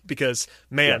and Wright, because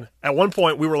at one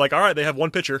point we were like, all right, they have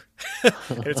one pitcher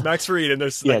and it's Max Fried, and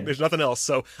there's nothing else.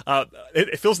 So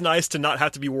it feels nice to not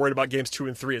have to be worried about games 2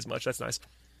 and 3 as much. That's nice.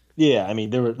 Yeah, I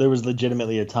mean, there was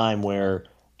legitimately a time where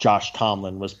Josh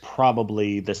Tomlin was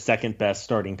probably the second best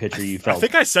starting pitcher you felt. I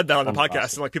think I said that on the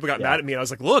podcast, and people got mad at me. And I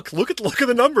was like, look at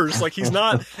the numbers. He's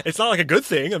not. It's not like a good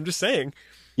thing. I'm just saying.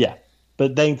 Yeah,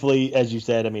 but thankfully, as you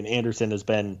said, I mean, Anderson has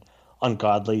been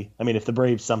ungodly. I mean, if the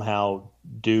Braves somehow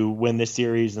do win this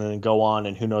series and then go on,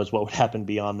 and who knows what would happen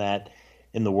beyond that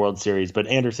in the World Series. But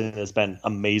Anderson has been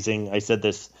amazing. I said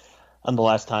this on the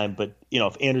last time, but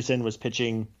if Anderson was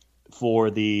pitching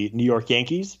for the New York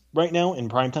Yankees right now in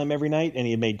primetime every night, and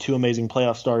he had made 2 amazing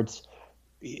playoff starts,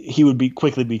 he would be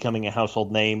quickly becoming a household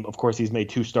name. Of course, he's made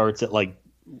 2 starts at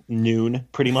noon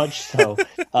pretty much. So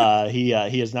he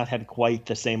has not had quite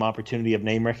the same opportunity of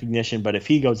name recognition, but if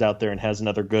he goes out there and has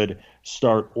another good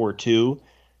start or 2,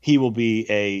 he will be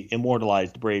a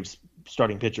immortalized Braves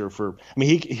starting pitcher for, I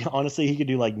mean, he honestly, he could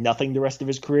do nothing the rest of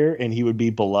his career and he would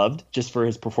be beloved just for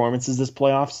his performances this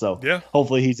playoff. So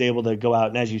hopefully he's able to go out.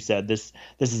 And as you said, this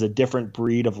is a different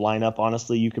breed of lineup.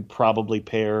 Honestly, you could probably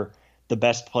pair the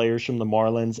best players from the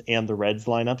Marlins and the Reds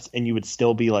lineups, and you would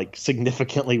still be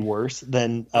significantly worse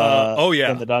than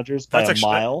than the Dodgers by a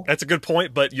mile. That's a good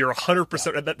point, but you're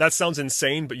 100%. That sounds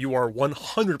insane, but you are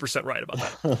 100% right about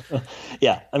that.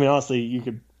 Yeah, I mean, honestly, you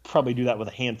could probably do that with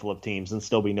a handful of teams and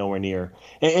still be nowhere near.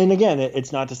 And again,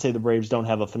 it's not to say the Braves don't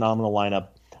have a phenomenal lineup,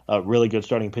 really good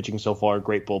starting pitching so far,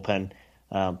 great bullpen.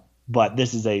 But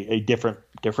this is a different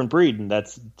breed, and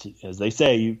that's, as they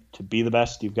say, to be the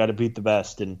best, you've got to beat the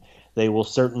best, and they will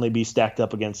certainly be stacked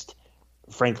up against,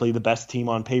 frankly, the best team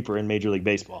on paper in Major League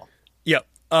Baseball. Yeah.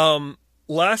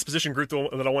 Last position group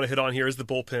that I want to hit on here is the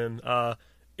bullpen.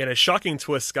 In a shocking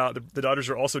twist, Scott, the Dodgers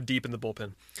are also deep in the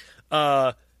bullpen.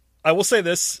 I will say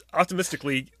this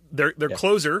optimistically: their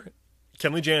closer,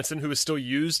 Kenley Jansen, who is still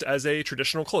used as a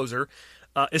traditional closer,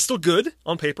 is still good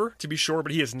on paper, to be sure,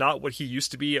 but he is not what he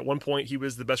used to be. At one point, he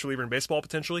was the best reliever in baseball,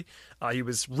 potentially. He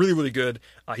was really, really good.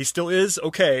 He still is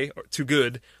okay to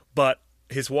good, but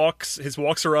his walks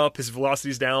are up, his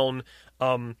velocity's down.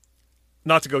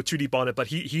 Not to go too deep on it, but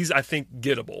he's I think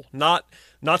gettable. Not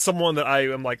someone that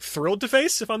I am like thrilled to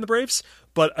face if I'm the Braves,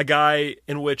 but a guy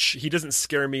in which he doesn't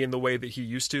scare me in the way that he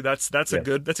used to. That's a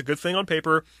good thing on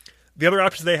paper. The other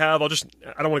options they have, I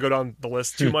don't want to go down the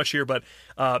list too much here, but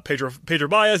Pedro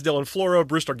Baez, Dylan Floro,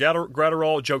 Brusdar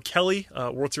Graterol, Joe Kelly,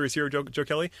 World Series hero Joe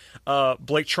Kelly,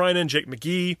 Blake Trinan, Jake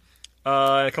McGee,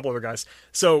 and a couple other guys.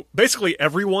 So basically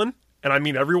everyone, and I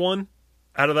mean everyone,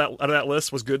 out of that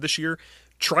list was good this year.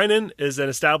 Trinan is an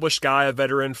established guy, a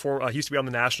veteran. He used to be on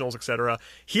the Nationals, etc.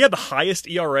 He had the highest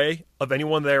ERA of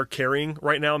anyone they're carrying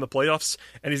right now in the playoffs,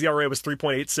 and his ERA was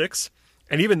 3.86.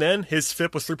 And even then, his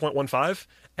FIP was 3.15,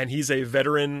 and he's a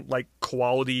veteran, like,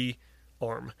 quality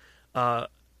arm.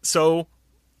 So,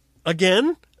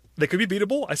 again, they could be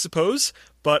beatable, I suppose,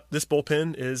 but this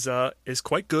bullpen is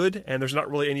quite good, and there's not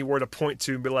really anywhere to point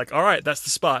to and be like, all right, that's the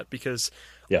spot, because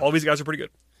all these guys are pretty good.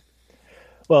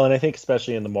 Well, and I think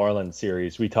especially in the Marlins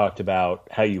series, we talked about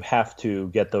how you have to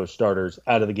get those starters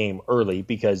out of the game early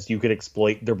because you could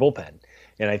exploit their bullpen.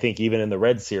 And I think even in the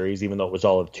Red series, even though it was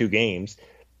all of 2 games,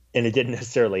 and it didn't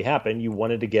necessarily happen, you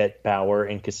wanted to get Bauer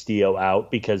and Castillo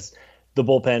out because the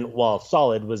bullpen, while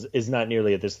solid, is not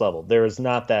nearly at this level. There is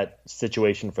not that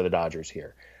situation for the Dodgers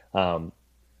here.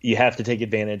 You have to take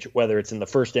advantage, whether it's in the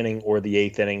first inning or the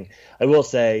 8th inning. I will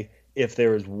say, if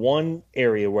there is one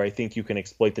area where I think you can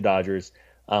exploit the Dodgers,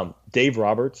 Dave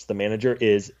Roberts, the manager,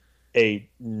 is a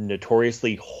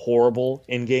notoriously horrible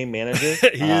in-game manager.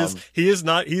 He's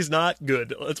not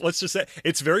good. Let's just say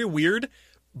it's very weird,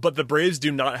 but the Braves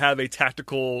do not have a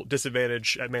tactical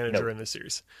disadvantage at manager in this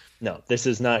series. No, this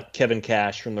is not Kevin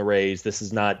Cash from the Rays. This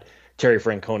is not Terry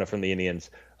Francona from the Indians.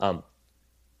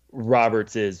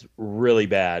 Roberts is really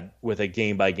bad with a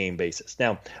game-by-game basis.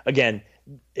 Now, again,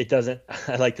 it doesn't.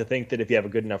 I like to think that if you have a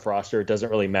good enough roster, it doesn't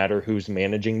really matter who's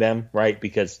managing them, right?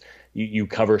 Because you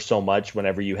cover so much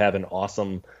whenever you have an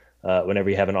awesome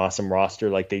roster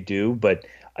like they do. But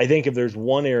I think if there's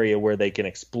one area where they can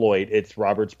exploit, it's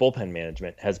Roberts' bullpen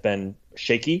management has been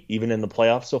shaky, even in the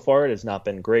playoffs so far. It has not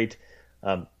been great.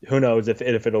 Who knows if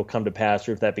it'll come to pass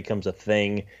or if that becomes a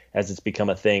thing as it's become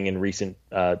a thing in recent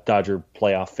Dodger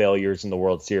playoff failures in the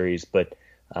World Series. But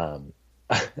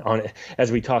as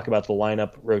we talk about the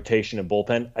lineup, rotation, and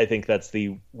bullpen, I think that's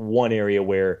the one area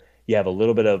where you have a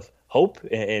little bit of hope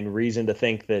and reason to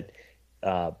think that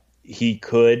he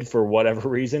could, for whatever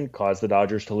reason, cause the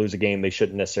Dodgers to lose a game they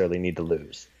shouldn't necessarily need to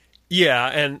lose. Yeah,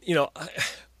 and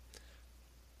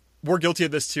we're guilty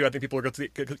of this too. I think people are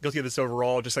guilty of this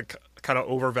overall, just like kind of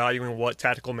overvaluing what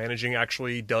tactical managing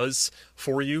actually does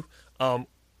for you.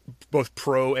 Both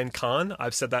pro and con.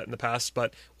 I've said that in the past,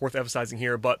 but worth emphasizing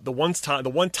here. But the one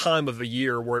time of the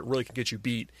year where it really can get you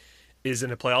beat is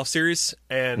in a playoff series.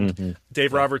 And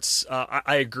Dave Roberts,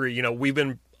 I agree.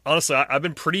 I've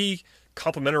been pretty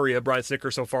complimentary of Brian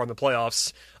Snitker so far in the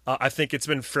playoffs. I think it's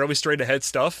been fairly straight ahead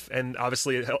stuff, and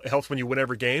obviously it helps when you win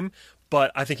every game.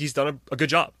 But I think he's done a good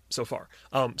job so far.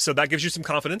 So that gives you some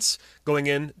confidence going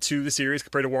into the series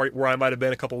compared to where I might have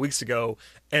been a couple weeks ago.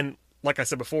 And like I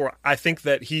said before, I think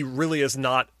that he really is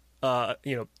not, I'm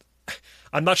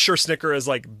not sure Snitker is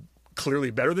like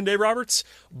clearly better than Dave Roberts,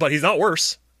 but he's not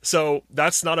worse. So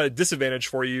that's not a disadvantage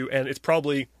for you. And it's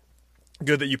probably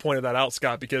good that you pointed that out,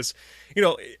 Scott, because,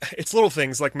 it's little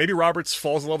things like maybe Roberts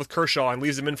falls in love with Kershaw and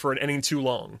leaves him in for an inning too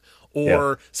long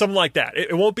or something like that.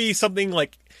 It won't be something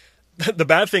like, the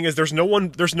bad thing is there's no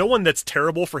one that's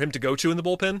terrible for him to go to in the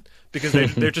bullpen because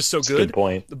they're just so good. Good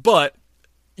point. But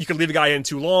you can leave a guy in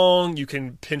too long. You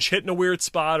can pinch hit in a weird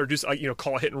spot or just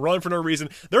call a hit and run for no reason.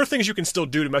 There are things you can still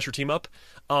do to mess your team up,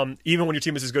 even when your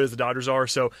team is as good as the Dodgers are.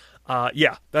 So,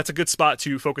 that's a good spot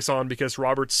to focus on because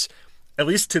Roberts, at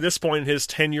least to this point in his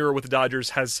tenure with the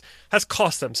Dodgers, has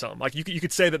cost them some. Like you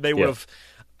could say that they would have.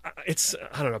 I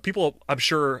don't know. People, I'm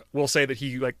sure, will say that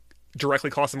he directly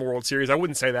cost them a World Series. I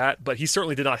wouldn't say that, but he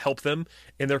certainly did not help them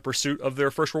in their pursuit of their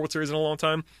first World Series in a long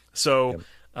time. So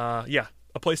yeah,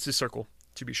 a place to circle,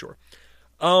 to be sure.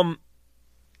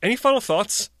 Any final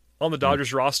thoughts on the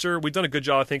Dodgers roster? We've done a good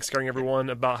job, I think, scaring everyone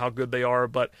about how good they are,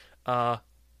 but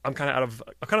I'm kind of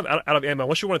out of ammo.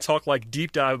 Unless you want to talk like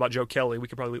deep dive about Joe Kelly, we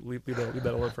could probably leave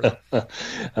that alone for now.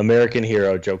 American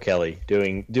hero Joe Kelly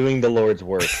doing the Lord's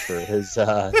work for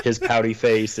his pouty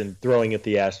face and throwing at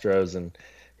the Astros.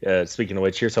 And speaking of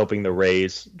which, here's hoping the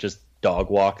Rays just dog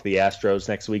walk the Astros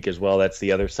next week as well. That's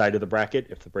the other side of the bracket.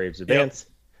 If the Braves advance,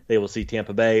 they will see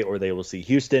Tampa Bay or they will see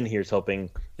Houston. Here's hoping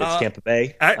it's Tampa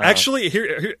Bay. Actually,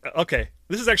 here, okay,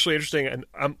 this is actually interesting, and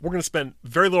we're going to spend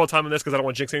very little time on this because I don't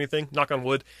want to jinx anything. Knock on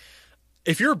wood.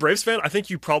 If you're a Braves fan, I think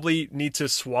you probably need to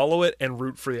swallow it and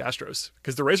root for the Astros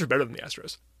because the Rays are better than the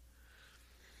Astros.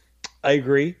 I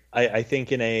agree. I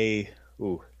think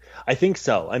I think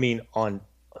so. I mean,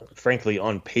 frankly,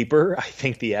 on paper, I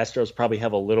think the Astros probably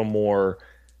have a little more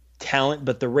talent,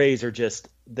 but the Rays are just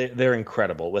they're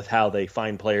incredible with how they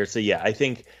find players. So yeah, I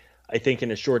think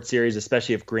in a short series,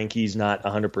 especially if Greinke's not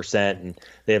 100% and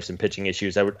they have some pitching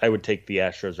issues, I would take the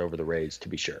Astros over the Rays to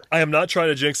be sure. I am not trying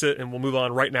to jinx it, and we'll move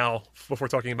on right now before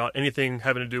talking about anything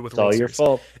having to do with It's all your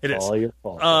fault. It is all your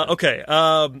fault.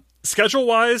 Okay.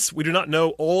 Schedule-wise, we do not know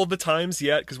all the times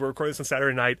yet because we're recording this on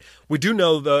Saturday night. We do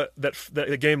know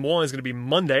that Game 1 is going to be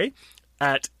Monday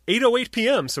at 8:08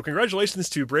 p.m. So congratulations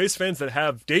to Braves fans that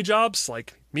have day jobs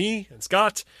like me and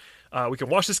Scott. We can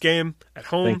watch this game at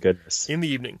home in the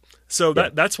evening. So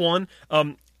that's one.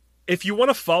 If you want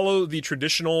to follow the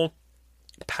traditional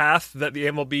path that the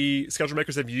MLB schedule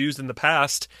makers have used in the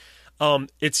past,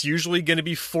 it's usually going to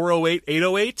be 4:08,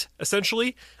 8:08,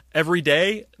 essentially, every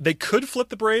day. They could flip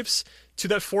the Braves to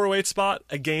that 4:08 spot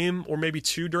a game or maybe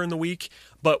two during the week.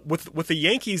 But with the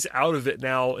Yankees out of it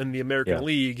now in the American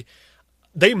League,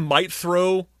 they might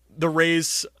throw the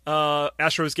Rays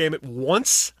Astros game at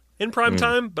once in prime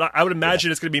time, but I would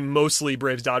imagine it's going to be mostly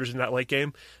Braves-Dodgers in that late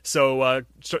game. So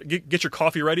get your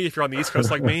coffee ready if you're on the East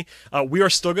Coast like me. We are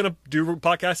still going to do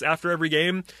podcasts after every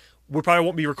game. We probably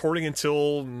won't be recording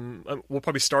until we'll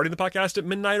probably starting the podcast at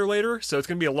midnight or later. So it's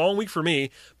going to be a long week for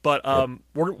me, but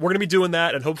we're going to be doing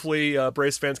that, and hopefully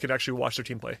Braves fans can actually watch their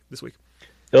team play this week.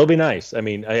 It'll be nice. I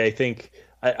mean, I think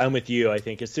I'm with you. I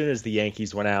think as soon as the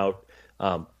Yankees went out,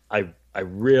 I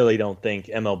really don't think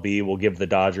MLB will give the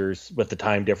Dodgers, with the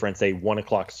time difference, a 1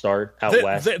 o'clock start out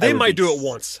west. They might do it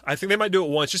once. I think they might do it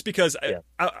once just because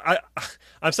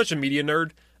I'm such a media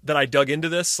nerd that I dug into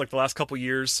this like the last couple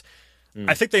years.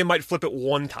 I think they might flip it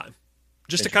one time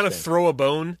just to kind of throw a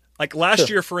bone. Like last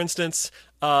year, for instance,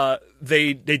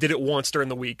 they did it once during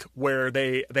the week where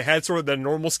they had sort of the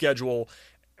normal schedule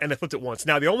and they flipped it once.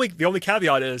 Now, the only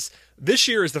caveat is this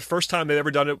year is the first time they've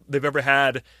ever done it. They've ever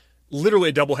had literally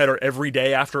a doubleheader every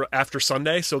day after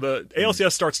Sunday. So the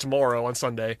ALCS starts tomorrow on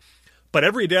Sunday, but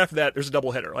every day after that, there's a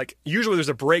doubleheader. Like usually there's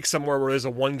a break somewhere where there's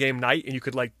a 1-game night and you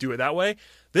could like do it that way.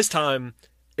 This time,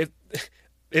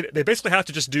 they basically have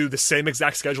to just do the same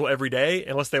exact schedule every day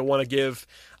unless they want to give,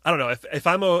 I don't know, if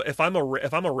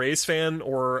I'm a Rays fan,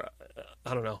 or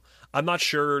I don't know, I'm not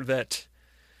sure that,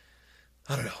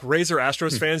 I don't know, Rays or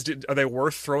Astros fans, are they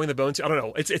worth throwing the bone to? I don't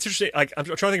know. It's interesting. Like I'm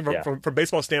trying to think from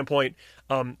baseball standpoint,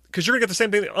 because you're gonna get the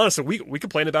same thing. Honestly, we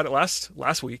complained about it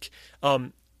last week.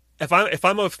 If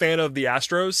I'm a fan of the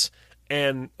Astros,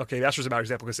 and okay, the Astros is a bad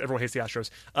example because everyone hates the Astros.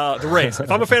 The Rays.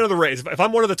 If I'm a fan of the Rays, if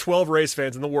I'm one of the 12 Rays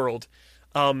fans in the world,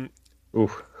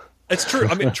 it's true.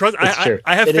 I mean, trust.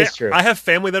 I have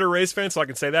family that are Rays fans, so I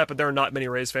can say that. But there are not many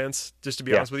Rays fans, just to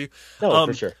be honest with you. No,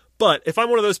 for sure. But if I'm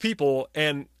one of those people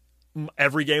and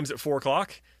every game's at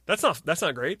 4:00, that's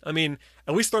not great. I mean,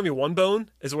 at least throw me one bone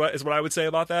is what I would say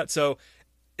about that. So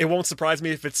it won't surprise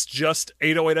me if it's just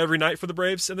 8:08 every night for the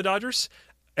Braves and the Dodgers,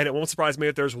 and it won't surprise me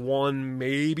if there's one,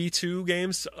 maybe two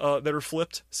games that are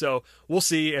flipped. So we'll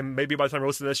see, and maybe by the time we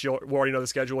listen to this, we'll already know the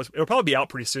schedule. It'll probably be out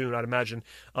pretty soon, I'd imagine.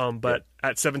 But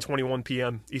at 7:21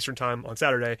 p.m. Eastern time on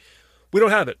Saturday, we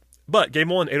don't have it. But game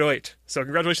 1, 8:08. So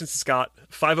congratulations to Scott.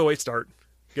 5:08 start.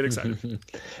 Get excited.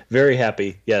 Very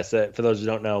happy. Yes. For those who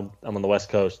don't know, I'm on the West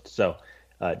Coast. So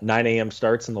 9 a.m.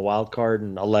 starts in the wild card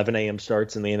and 11 a.m.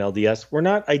 starts in the NLDS. We're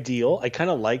not ideal. I kind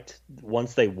of liked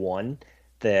once they won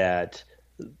that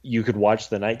you could watch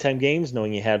the nighttime games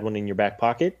knowing you had one in your back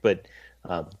pocket. But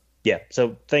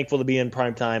so thankful to be in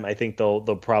prime time. I think they'll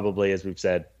probably, as we've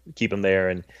said, keep them there.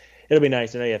 And it'll be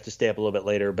nice. I know you have to stay up a little bit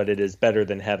later, but it is better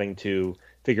than having to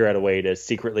figure out a way to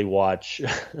secretly watch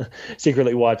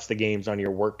the games on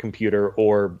your work computer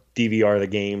or DVR the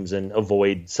games and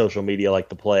avoid social media like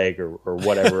the plague or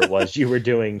whatever it was you were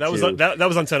doing. That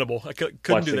was untenable. I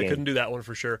couldn't do that one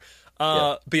for sure.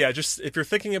 But yeah, just if you're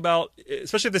thinking about,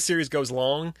 especially if the series goes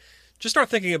long, just start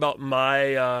thinking about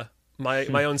my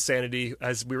my own sanity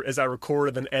as I record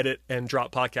and then edit and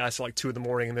drop podcasts at like 2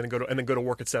 a.m. and then go to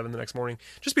work at 7 the next morning.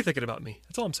 Just be thinking about me.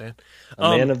 That's all I'm saying.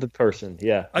 Man of the person,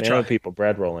 yeah. I man try. of the people,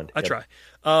 Brad Rowland. I try.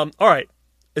 All right,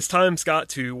 it's time, Scott,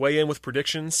 to weigh in with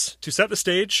predictions. To set the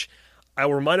stage, I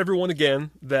will remind everyone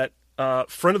again that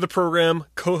friend of the program,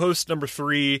 co-host number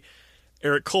 3,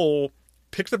 Eric Cole,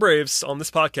 picked the Braves on this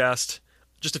podcast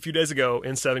just a few days ago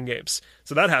in 7 games.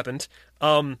 So that happened.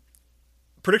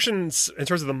 Predictions in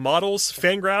terms of the models,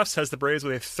 Fangraphs has the Braves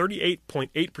with a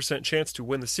 38.8% chance to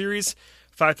win the series,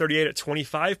 538 at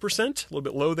 25%, a little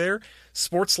bit low there.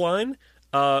 Sportsline,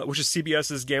 which is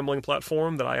CBS's gambling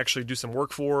platform that I actually do some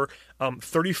work for,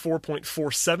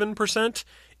 34.47%.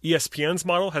 ESPN's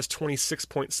model has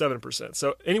 26.7%.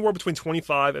 So anywhere between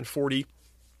 25 and 40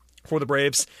 for the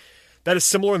Braves. That is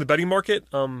similar in the betting market.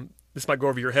 This might go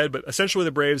over your head, but essentially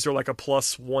the Braves are like a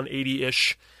plus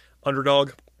 180-ish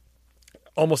underdog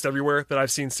almost everywhere that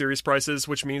I've seen series prices,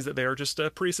 which means that they are just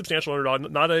a pretty substantial underdog.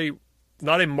 Not a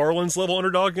Marlins level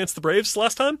underdog against the Braves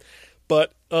last time,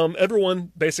 but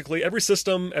everyone, basically every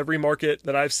system, every market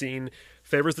that I've seen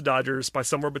favors the Dodgers by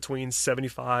somewhere between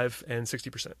 75 and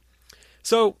 60%.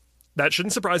 So that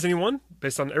shouldn't surprise anyone.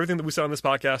 Based on everything that we said on this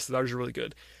podcast, the Dodgers are really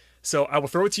good. So I will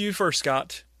throw it to you first,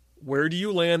 Scott. Where do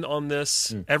you land on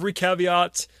this? Every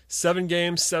caveat: 7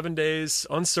 games, 7 days,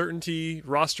 uncertainty,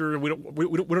 roster. We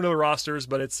don't know the rosters,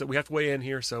 but we have to weigh in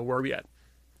here. So where are we at?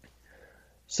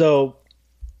 So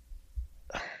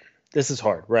this is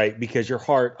hard, right? Because your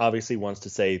heart obviously wants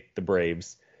to say the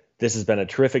Braves. This has been a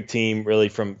terrific team, really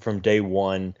from day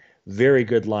one. Very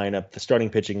good lineup. The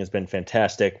starting pitching has been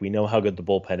fantastic. We know how good the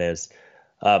bullpen is.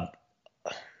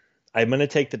 I'm going to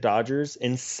take the Dodgers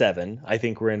in 7. I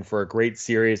think we're in for a great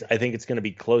series. I think it's going to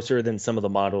be closer than some of the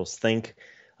models think.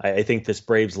 I think this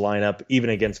Braves lineup, even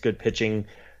against good pitching,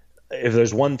 if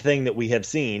there's one thing that we have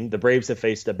seen, the Braves have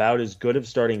faced about as good of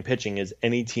starting pitching as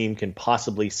any team can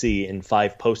possibly see in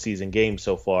 5 postseason games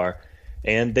so far.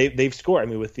 And they've scored. I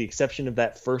mean, with the exception of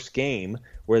that first game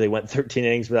where they went 13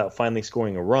 innings without finally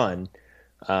scoring a run,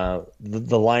 the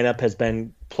lineup has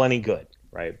been plenty good,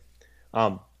 right?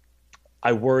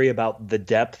 I worry about the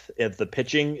depth of the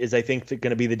pitching is, I think,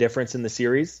 going to be the difference in the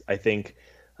series. I think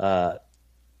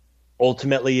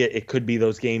ultimately it could be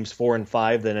those games 4 and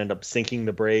 5 that end up sinking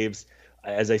the Braves.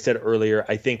 As I said earlier,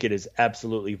 I think it is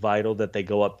absolutely vital that they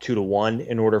go up 2-1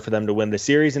 in order for them to win the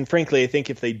series. And frankly, I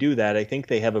think if they do that, I think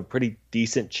they have a pretty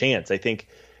decent chance. I think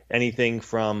anything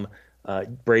from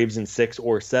Braves in 6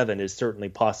 or 7 is certainly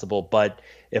possible. But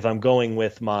if I'm going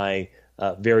with my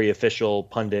very official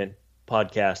pundit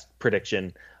podcast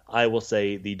prediction, I will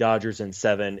say the Dodgers in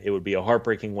 7. It would be a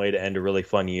heartbreaking way to end a really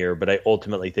fun year, but I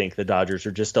ultimately think the Dodgers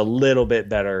are just a little bit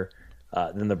better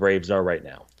than the Braves are right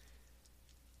now.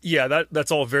 Yeah,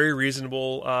 that's all very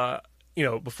reasonable.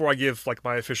 Before I give like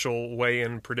my official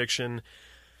weigh-in prediction,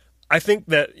 I think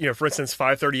that, for instance,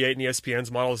 538 in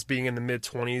ESPN's model is being in the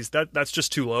mid-20s. That's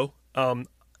just too low.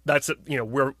 That's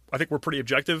I think we're pretty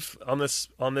objective on this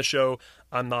show.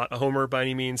 I'm not a homer by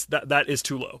any means. That is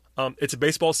too low. It's a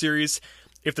baseball series.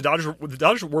 If the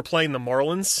Dodgers were playing the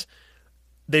Marlins,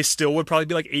 they still would probably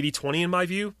be like 80-20 in my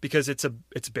view, because it's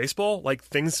baseball. Like,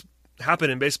 things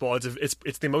happen in baseball.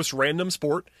 It's the most random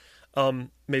sport.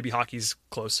 Maybe hockey's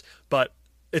close, but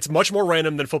it's much more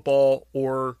random than football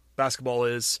or basketball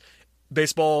is.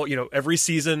 Baseball, every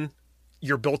season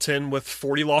you're built in with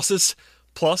 40 losses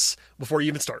plus before you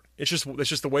even start. It's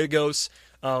just the way it goes.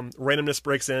 Randomness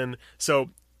breaks in.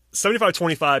 So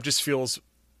 75-25 just feels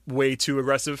way too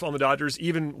aggressive on the Dodgers,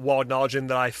 even while acknowledging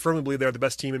that I firmly believe they're the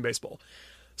best team in baseball.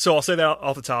 So I'll say that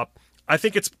off the top. I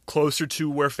think it's closer to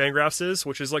where Fangraphs is,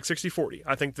 which is like 60-40.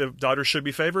 I think the Dodgers should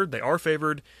be favored. They are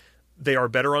favored. They are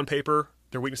better on paper.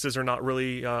 Their weaknesses are not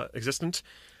really existent.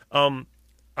 I'm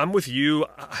with you.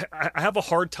 I have a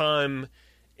hard time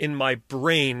in my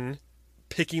brain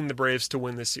picking the Braves to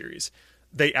win this series.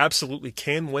 They absolutely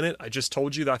can win it. I just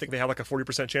told you that I think they have like a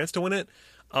 40% chance to win it.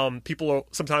 People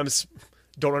sometimes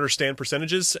don't understand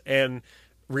percentages and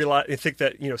think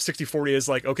that 60-40 is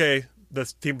like, okay,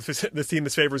 this team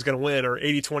this favor is going to win, or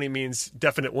 80-20 means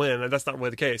definite win, and that's not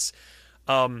really the case.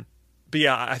 But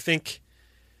yeah, I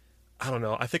don't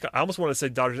know. I think I almost want to say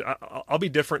Dodgers. I'll be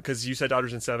different because you said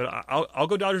Dodgers in 7. I'll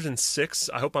go Dodgers in 6.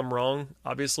 I hope I'm wrong.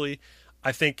 Obviously,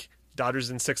 I think Dodgers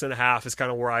in 6.5 is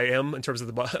kind of where I am in terms of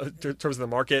the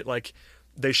market. Like,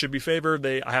 they should be favored.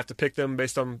 I have to pick them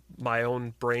based on my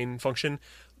own brain function.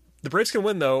 The Braves can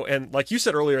win though, and like you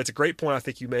said earlier, it's a great point I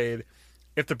think you made.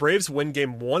 If the Braves win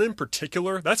Game 1 in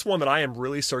particular, that's one that I am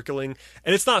really circling.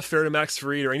 And it's not fair to Max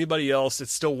Fried or anybody else.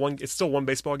 It's still one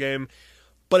baseball game.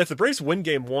 But if the Braves win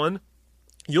Game 1,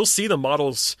 you'll see the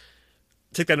models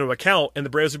take that into account, and the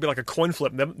Braves would be like a coin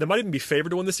flip. They might even be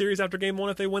favored to win the series after Game 1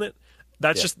 if they win it.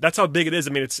 That's how big it is.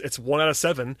 I mean, it's 1 out of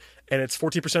 7, and it's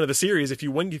 14% of the series. If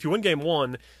you win Game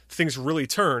 1, things really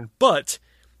turn. But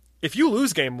if you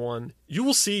lose Game 1, you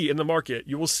will see in the market,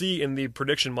 you will see in the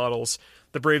prediction models,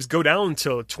 the Braves go down to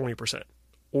 20%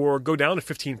 or go down to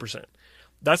 15%.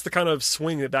 That's the kind of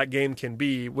swing that game can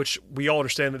be, which we all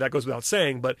understand that goes without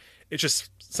saying, but it's just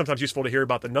sometimes useful to hear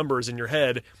about the numbers in your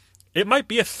head. It might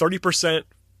be a 30%,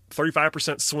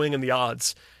 35% swing in the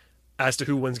odds as to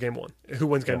who wins Game 1.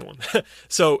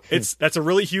 So that's a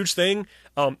really huge thing.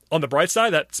 On the bright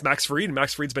side, that's Max Fried.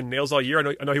 Max Fried's been nails all year.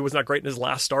 I know he was not great in his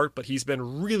last start, but he's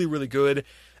been really, really good.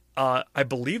 I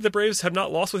believe the Braves have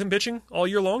not lost with him pitching all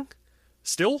year long.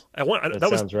 Still, that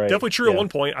was right. Definitely true at one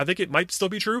point. I think it might still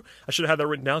be true. I should have had that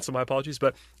written down, so my apologies.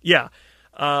 But yeah,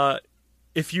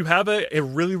 if you have a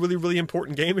really, really, really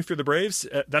important game, if you're the Braves,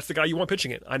 that's the guy you want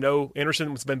pitching it. I know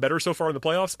Anderson's been better so far in the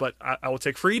playoffs, but I will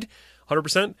take Fried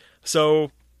 100%. So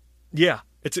yeah,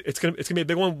 it's gonna be a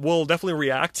big one. We'll definitely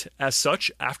react as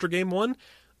such after Game 1.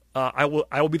 I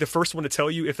will be the first one to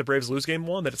tell you if the Braves lose Game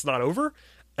 1 that it's not over,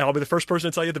 and I'll be the first person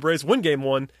to tell you if the Braves win Game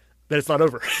 1 that it's not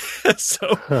over.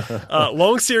 So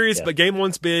long series, but Game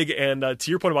 1's big. And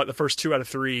to your point about the first 2 out of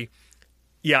 3,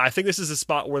 yeah, I think this is a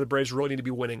spot where the Braves really need to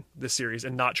be winning this series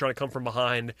and not trying to come from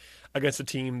behind against a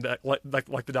team that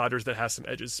like the Dodgers that has some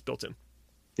edges built in.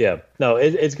 Yeah, no,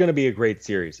 it's going to be a great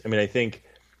series. I mean, I think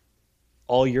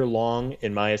all year long,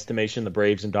 in my estimation, the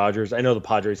Braves and Dodgers, I know the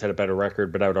Padres had a better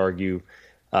record, but I would argue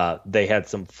they had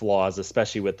some flaws,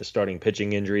 especially with the starting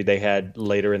pitching injury they had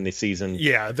later in the season.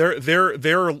 Yeah,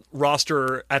 their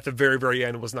roster at the very, very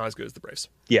end was not as good as the Braves.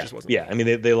 Yeah, I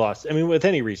mean, they lost. I mean, with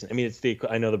any reason. I mean,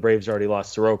 I know the Braves already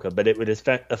lost Soroka, but it would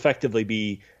effectively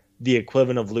be the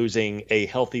equivalent of losing a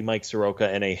healthy Mike Soroka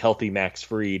and a healthy Max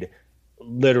Fried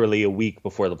literally a week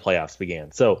before the playoffs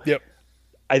began. So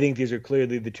I think these are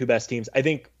clearly the two best teams. I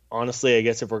think, honestly, I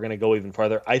guess if we're going to go even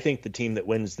farther, I think the team that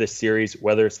wins this series,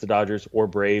 whether it's the Dodgers or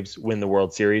Braves, win the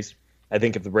World Series. I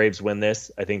think if the Braves win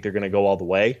this, I think they're going to go all the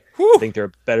way. Whew. I think they're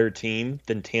a better team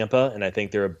than Tampa, and I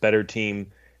think they're a better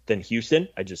team than Houston.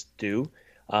 I just do.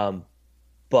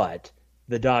 But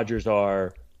the Dodgers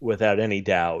are, without any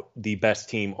doubt, the best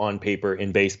team on paper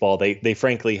in baseball. They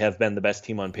frankly have been the best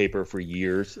team on paper for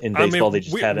years in baseball. They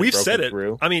just haven't broken said it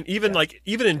through. I mean, even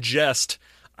in jest,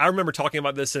 I remember talking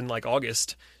about this in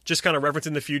August, just kind of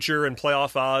referencing the future and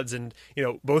playoff odds. And,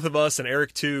 both of us and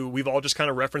Eric too, we've all just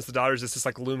kind of referenced the Dodgers as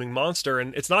this looming monster.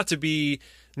 And it's not to be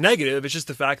negative. It's just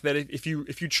the fact that if you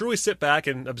truly sit back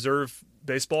and observe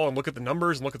baseball and look at the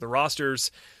numbers and look at the rosters,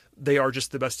 they are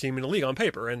just the best team in the league on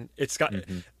paper. And it's got,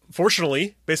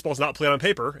 fortunately, baseball is not played on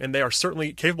paper, and they are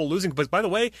certainly capable of losing. But by the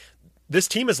way, this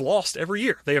team has lost every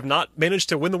year. They have not managed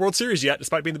to win the World Series yet,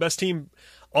 despite being the best team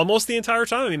almost the entire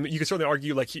time. I mean, you could certainly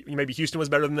argue maybe Houston was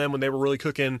better than them when they were really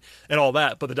cooking and all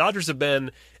that. But the Dodgers have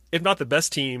been, if not the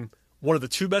best team, one of the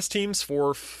 2 best teams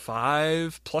for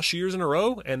 5+ years in a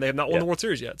row, and they have not won the World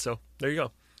Series yet. So there you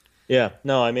go. Yeah,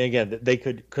 no, I mean, again, they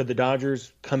could the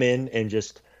Dodgers come in and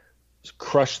just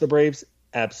crush the Braves?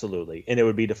 Absolutely. And it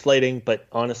would be deflating, but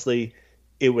honestly,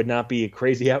 it would not be a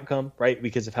crazy outcome, right?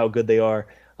 Because of how good they are.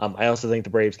 I also think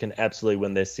the Braves can absolutely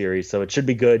win this series, so it should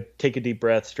be good. Take a deep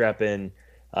breath, strap in.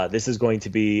 This is going to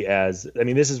be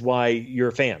this is why you're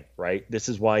a fan, right? This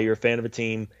is why you're a fan of a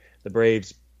team. The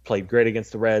Braves played great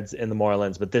against the Reds and the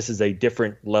Marlins, but this is a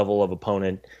different level of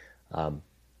opponent.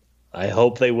 I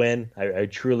hope they win. I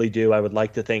truly do. I would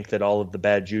like to think that all of the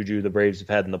bad juju the Braves have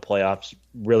had in the playoffs,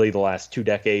 really the last 2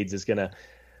 decades, is going to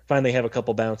finally have a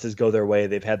couple bounces go their way.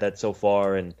 They've had that so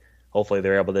far, and hopefully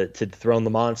they're able to dethrone the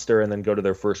monster and then go to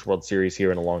their first World Series here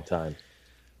in a long time.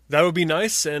 That would be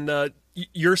nice. And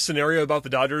your scenario about the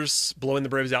Dodgers blowing the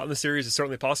Braves out in the series is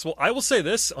certainly possible. I will say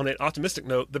this on an optimistic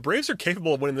note. The Braves are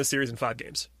capable of winning this series in 5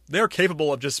 games. They are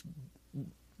capable of just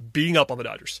beating up on the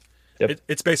Dodgers. Yep.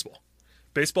 It's baseball.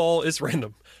 Baseball is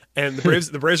random. And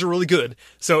the Braves are really good.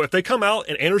 So if they come out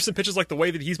and Anderson pitches like the way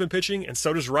that he's been pitching, and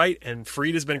so does Wright, and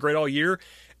Fried has been great all year,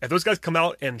 if those guys come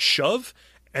out and shove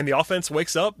and the offense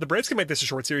wakes up, the Braves can make this a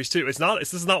short series too.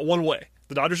 This is not one way.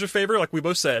 The Dodgers are favored, like we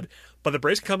both said, but the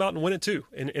Braves can come out and win it too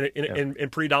in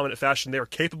pretty dominant fashion. They are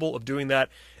capable of doing that.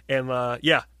 And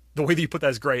the way that you put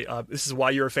that is great. This is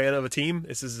why you're a fan of a team.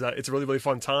 It's a really, really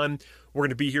fun time. We're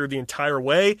going to be here the entire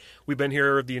way. We've been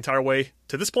here the entire way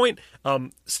to this point.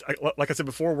 Like I said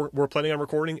before, we're planning on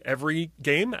recording every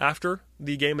game after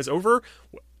the game is over.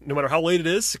 No matter how late it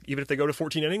is, even if they go to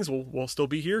 14 innings, we'll still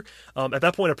be here. At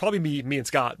that point, it'll probably be me and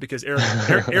Scott, because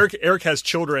Eric has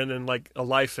children and a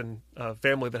life and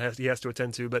family that he has to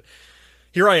attend to. But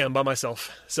here I am by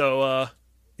myself. So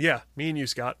me and you,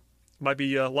 Scott. might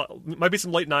be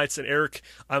some late nights. And Eric,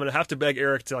 I'm gonna have to beg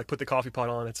Eric to like put the coffee pot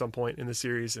on at some point in the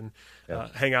series and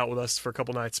hang out with us for a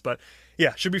couple nights. But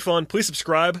yeah, should be fun. Please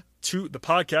subscribe to the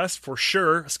podcast for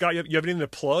sure. Scott, you have anything to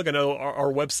plug? I know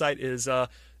our website is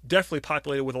definitely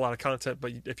populated with a lot of content,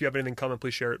 but if you have anything coming,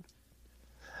 please share it.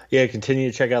 Yeah, continue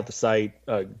to check out the site.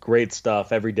 Great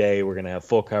stuff every day. We're going to have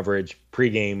full coverage,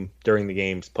 pregame, during the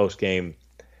games, postgame.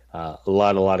 A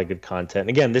lot of good content. And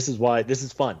again, this is why this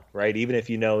is fun, right? Even if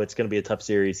you know it's going to be a tough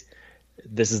series,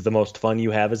 this is the most fun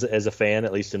you have as a fan,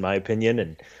 at least in my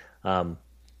opinion. And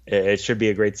it should be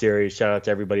a great series. Shout out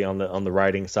to everybody on the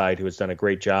writing side who has done a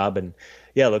great job. And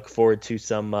yeah, look forward to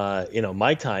some.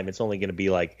 My time, it's only going to be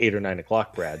like 8 or 9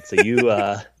 o'clock, Brad. So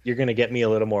you're going to get me a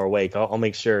little more awake. I'll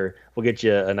make sure we'll get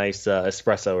you a nice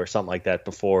espresso or something like that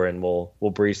before, and we'll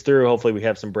breeze through. Hopefully, we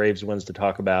have some Braves wins to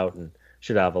talk about, and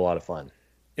should have a lot of fun.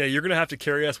 Yeah, you're going to have to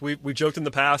carry us. We joked in the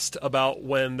past about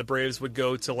when the Braves would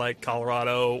go to like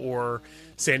Colorado or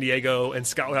San Diego, and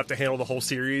Scott would have to handle the whole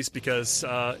series because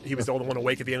he was the only one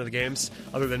awake at the end of the games,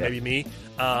 other than maybe me.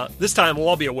 This time we'll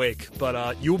all be awake,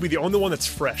 but you will be the only one that's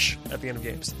fresh at the end of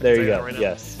games. There you go. Right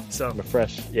yes. So I'm a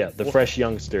fresh, fresh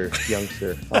youngster.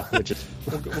 Which is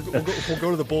we'll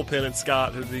go to the bullpen and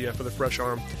Scott for the fresh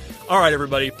arm. All right,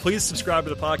 everybody, please subscribe to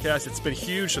the podcast. It's been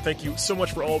huge, so thank you so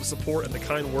much for all the support and the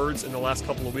kind words in the last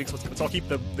couple of weeks. Let's all keep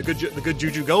the good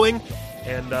juju going,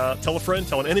 and tell a friend,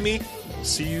 tell an enemy. We'll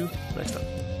see you next time.